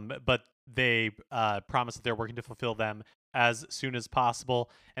 but they promise that they're working to fulfill them as soon as possible.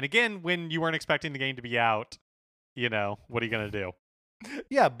 And again, when you weren't expecting the game to be out, what are you going to do?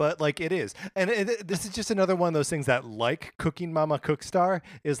 Yeah, but like it is. And this is just another one of those things that, like Cooking Mama Cookstar,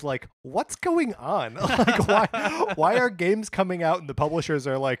 is like, what's going on? Like, why are games coming out and the publishers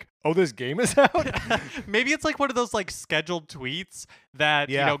are like, oh, this game is out? Maybe it's like one of those like scheduled tweets that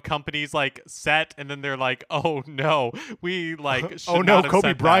companies like set, and then they're like, oh no, we like should oh no, not have Kobe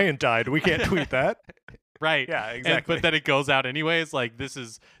said Bryant died. We can't tweet that. Right. Yeah, exactly. But then it goes out anyways. Like, this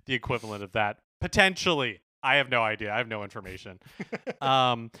is the equivalent of that. Potentially. I have no idea. I have no information.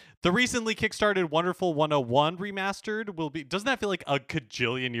 The recently kickstarted Wonderful 101 remastered will be, doesn't that feel like a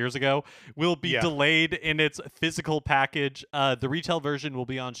cajillion years ago? Will be delayed in its physical package. The retail version will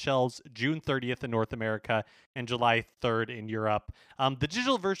be on shelves June 30th in North America and July 3rd in Europe. The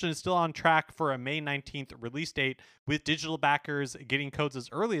digital version is still on track for a May 19th release date, with digital backers getting codes as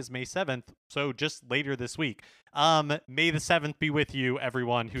early as May 7th, so just later this week. May the 7th be with you,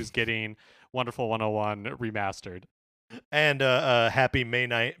 everyone who's getting Wonderful 101 remastered. And happy May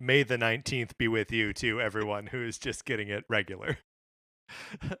the 19th be with you to everyone who is just getting it regular.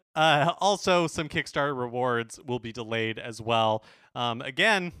 Also, some Kickstarter rewards will be delayed as well.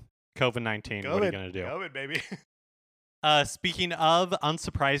 Again, COVID-19. What are you going to do? COVID, baby. Speaking of,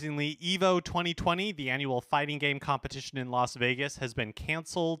 unsurprisingly, EVO 2020, the annual fighting game competition in Las Vegas, has been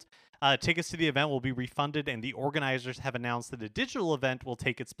canceled. Tickets to the event will be refunded, and the organizers have announced that a digital event will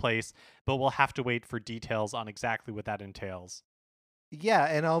take its place, but we'll have to wait for details on exactly what that entails. Yeah,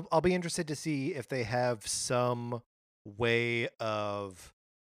 and I'll be interested to see if they have some way of,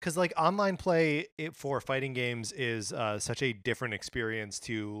 because like online play for fighting games is such a different experience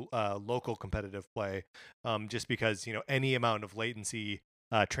to local competitive play, just because any amount of latency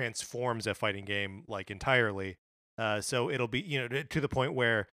transforms a fighting game like entirely. So it'll be to the point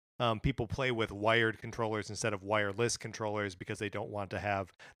where people play with wired controllers instead of wireless controllers because they don't want to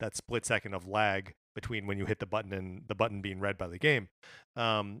have that split second of lag between when you hit the button and the button being read by the game.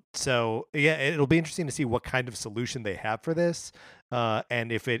 So yeah, it'll be interesting to see what kind of solution they have for this,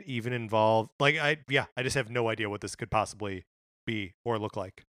 and if it even involved I just have no idea what this could possibly be or look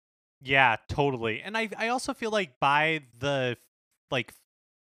like. Yeah, totally. And I also feel like by the like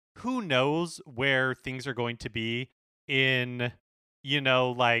who knows where things are going to be in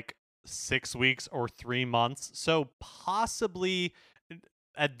like 6 weeks or 3 months. So possibly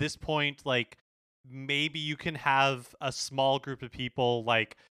at this point, like maybe you can have a small group of people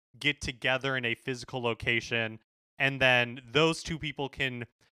like get together in a physical location, and then those two people can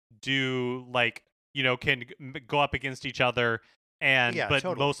do go up against each other, and Yeah, but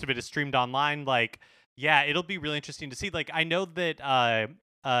totally. most of it is streamed online. Like, yeah, it'll be really interesting to see. Like, I know that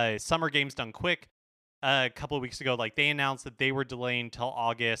Summer Games Done Quick a couple of weeks ago, like they announced that they were delaying till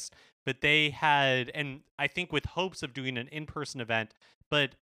August, but they had, and I think with hopes of doing an in-person event,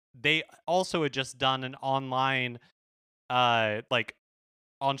 but they also had just done an online, like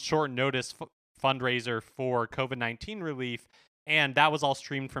on short notice fundraiser for COVID-19 relief, and that was all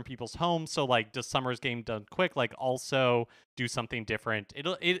streamed from people's homes. So like, does Summer's Game Done Quick like also do something different?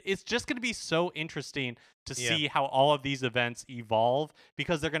 It's just going to be so interesting to see how all of these events evolve,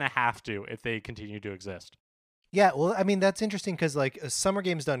 because they're going to have to if they continue to exist. Yeah, well, I mean that's interesting because like Summer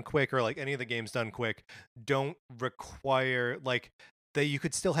Games Done Quick or like any of the games done quick don't require like that you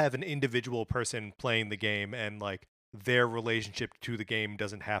could still have an individual person playing the game, and like their relationship to the game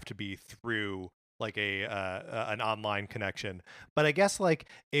doesn't have to be through like an online connection. But I guess like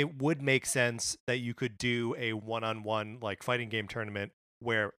it would make sense that you could do a one-on-one like fighting game tournament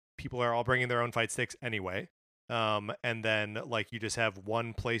where people are all bringing their own fight sticks anyway. And then like you just have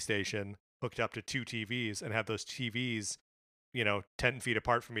one PlayStation hooked up to two TVs and have those TVs 10 feet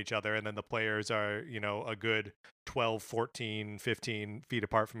apart from each other, and then the players are a good 12, 14, 15 feet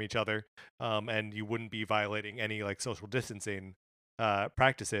apart from each other, and you wouldn't be violating any like social distancing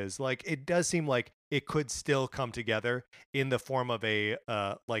practices. Like it does seem like it could still come together in the form of a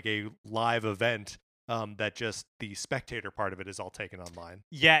like a live event, that just the spectator part of it is all taken online.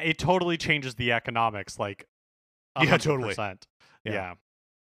 Yeah, it totally changes the economics, like 100%. Yeah, totally. Yeah.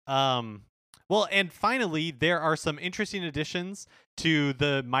 Well, and finally, there are some interesting additions to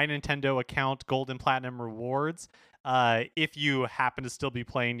the My Nintendo account Gold and Platinum rewards. If you happen to still be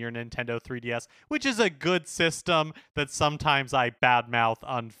playing your Nintendo 3DS, which is a good system that sometimes I badmouth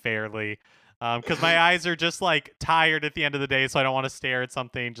unfairly, because my eyes are just like tired at the end of the day, so I don't want to stare at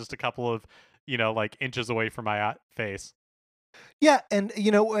something just a couple of like inches away from my face. Yeah, and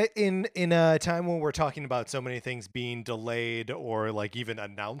in a time when we're talking about so many things being delayed, or like even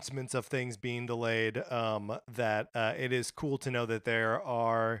announcements of things being delayed, that it is cool to know that there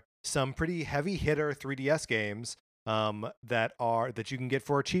are some pretty heavy hitter 3DS games that you can get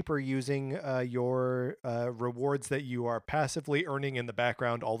for cheaper using your rewards that you are passively earning in the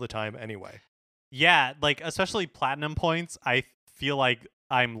background all the time anyway. Yeah, like especially platinum points, I feel like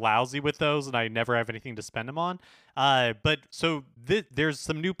I'm lousy with those and I never have anything to spend them on. But so there's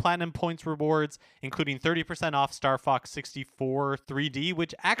some new platinum points rewards, including 30% off Star Fox 64 3D,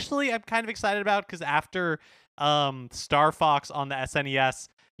 which actually I'm kind of excited about, because after Star Fox on the SNES,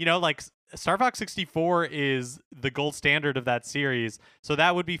 like Star Fox 64 is the gold standard of that series, so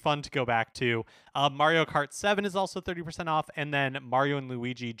that would be fun to go back to. Mario Kart 7 is also 30% off, and then Mario and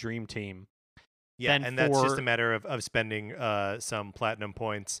Luigi Dream Team. Yeah, and that's just a matter of spending some platinum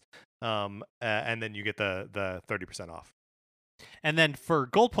points, and then you get the 30% off. And then for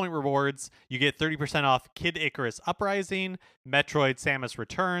gold point rewards, you get 30% off Kid Icarus Uprising, Metroid Samus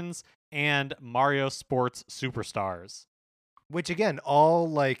Returns, and Mario Sports Superstars. Which again, all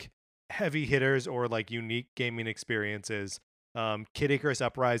like heavy hitters or like unique gaming experiences Kid Icarus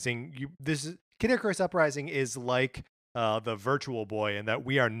Uprising. Kid Icarus Uprising is like the Virtual Boy, and that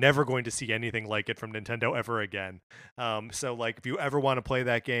we are never going to see anything like it from Nintendo ever again. So like if you ever want to play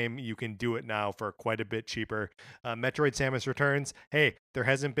that game, you can do it now for quite a bit cheaper. Metroid Samus Returns. Hey, there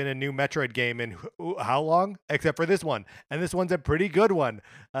hasn't been a new Metroid game in how long? Except for this one. And this one's a pretty good one.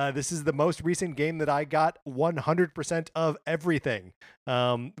 This is the most recent game that I got 100% of everything,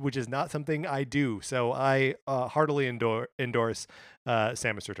 which is not something I do. So I heartily endorse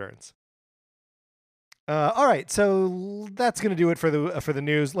Samus Returns. All right, so that's going to do it for the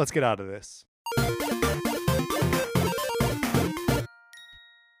news. Let's get out of this.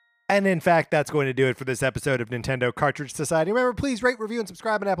 And in fact, that's going to do it for this episode of Nintendo Cartridge Society. Remember, please rate, review, and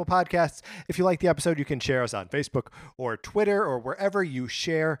subscribe on Apple Podcasts. If you like the episode, you can share us on Facebook or Twitter or wherever you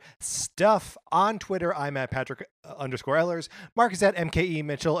share stuff. On Twitter, I'm at Patrick_Ellers. Mark is at MKE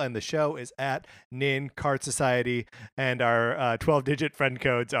Mitchell, and the show is at Nin Cart Society. And our 12-digit friend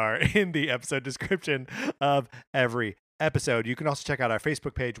codes are in the episode description of every episode. You can also check out our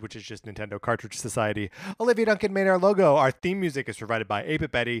Facebook page, which is just Nintendo Cartridge Society. Olivia Duncan made our logo. Our theme music is provided by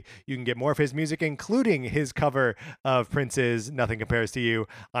 8-Bit Betty. You can get more of his music, including his cover of Prince's Nothing Compares to You,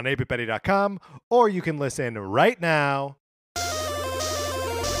 on 8bitbetty.com, or you can listen right now.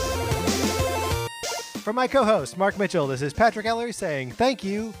 For my co-host, Mark Mitchell, this is Patrick Ellery saying thank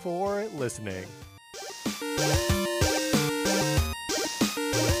you for listening.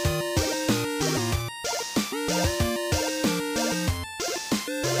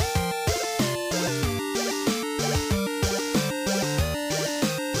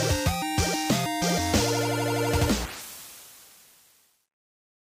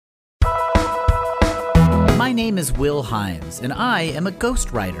 My name is Will Hines, and I am a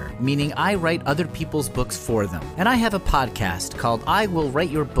ghostwriter, meaning I write other people's books for them. And I have a podcast called I Will Write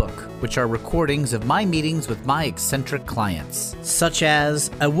Your Book, which are recordings of my meetings with my eccentric clients, such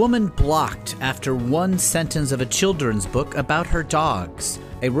as a woman blocked after one sentence of a children's book about her dogs,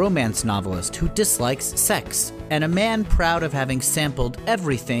 a romance novelist who dislikes sex, and a man proud of having sampled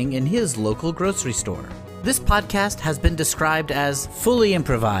everything in his local grocery store. This podcast has been described as fully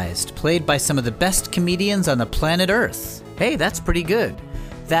improvised, played by some of the best comedians on the planet Earth. Hey, that's pretty good.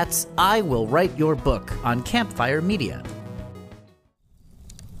 That's I Will Write Your Book on Campfire Media.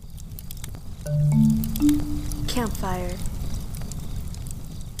 Campfire.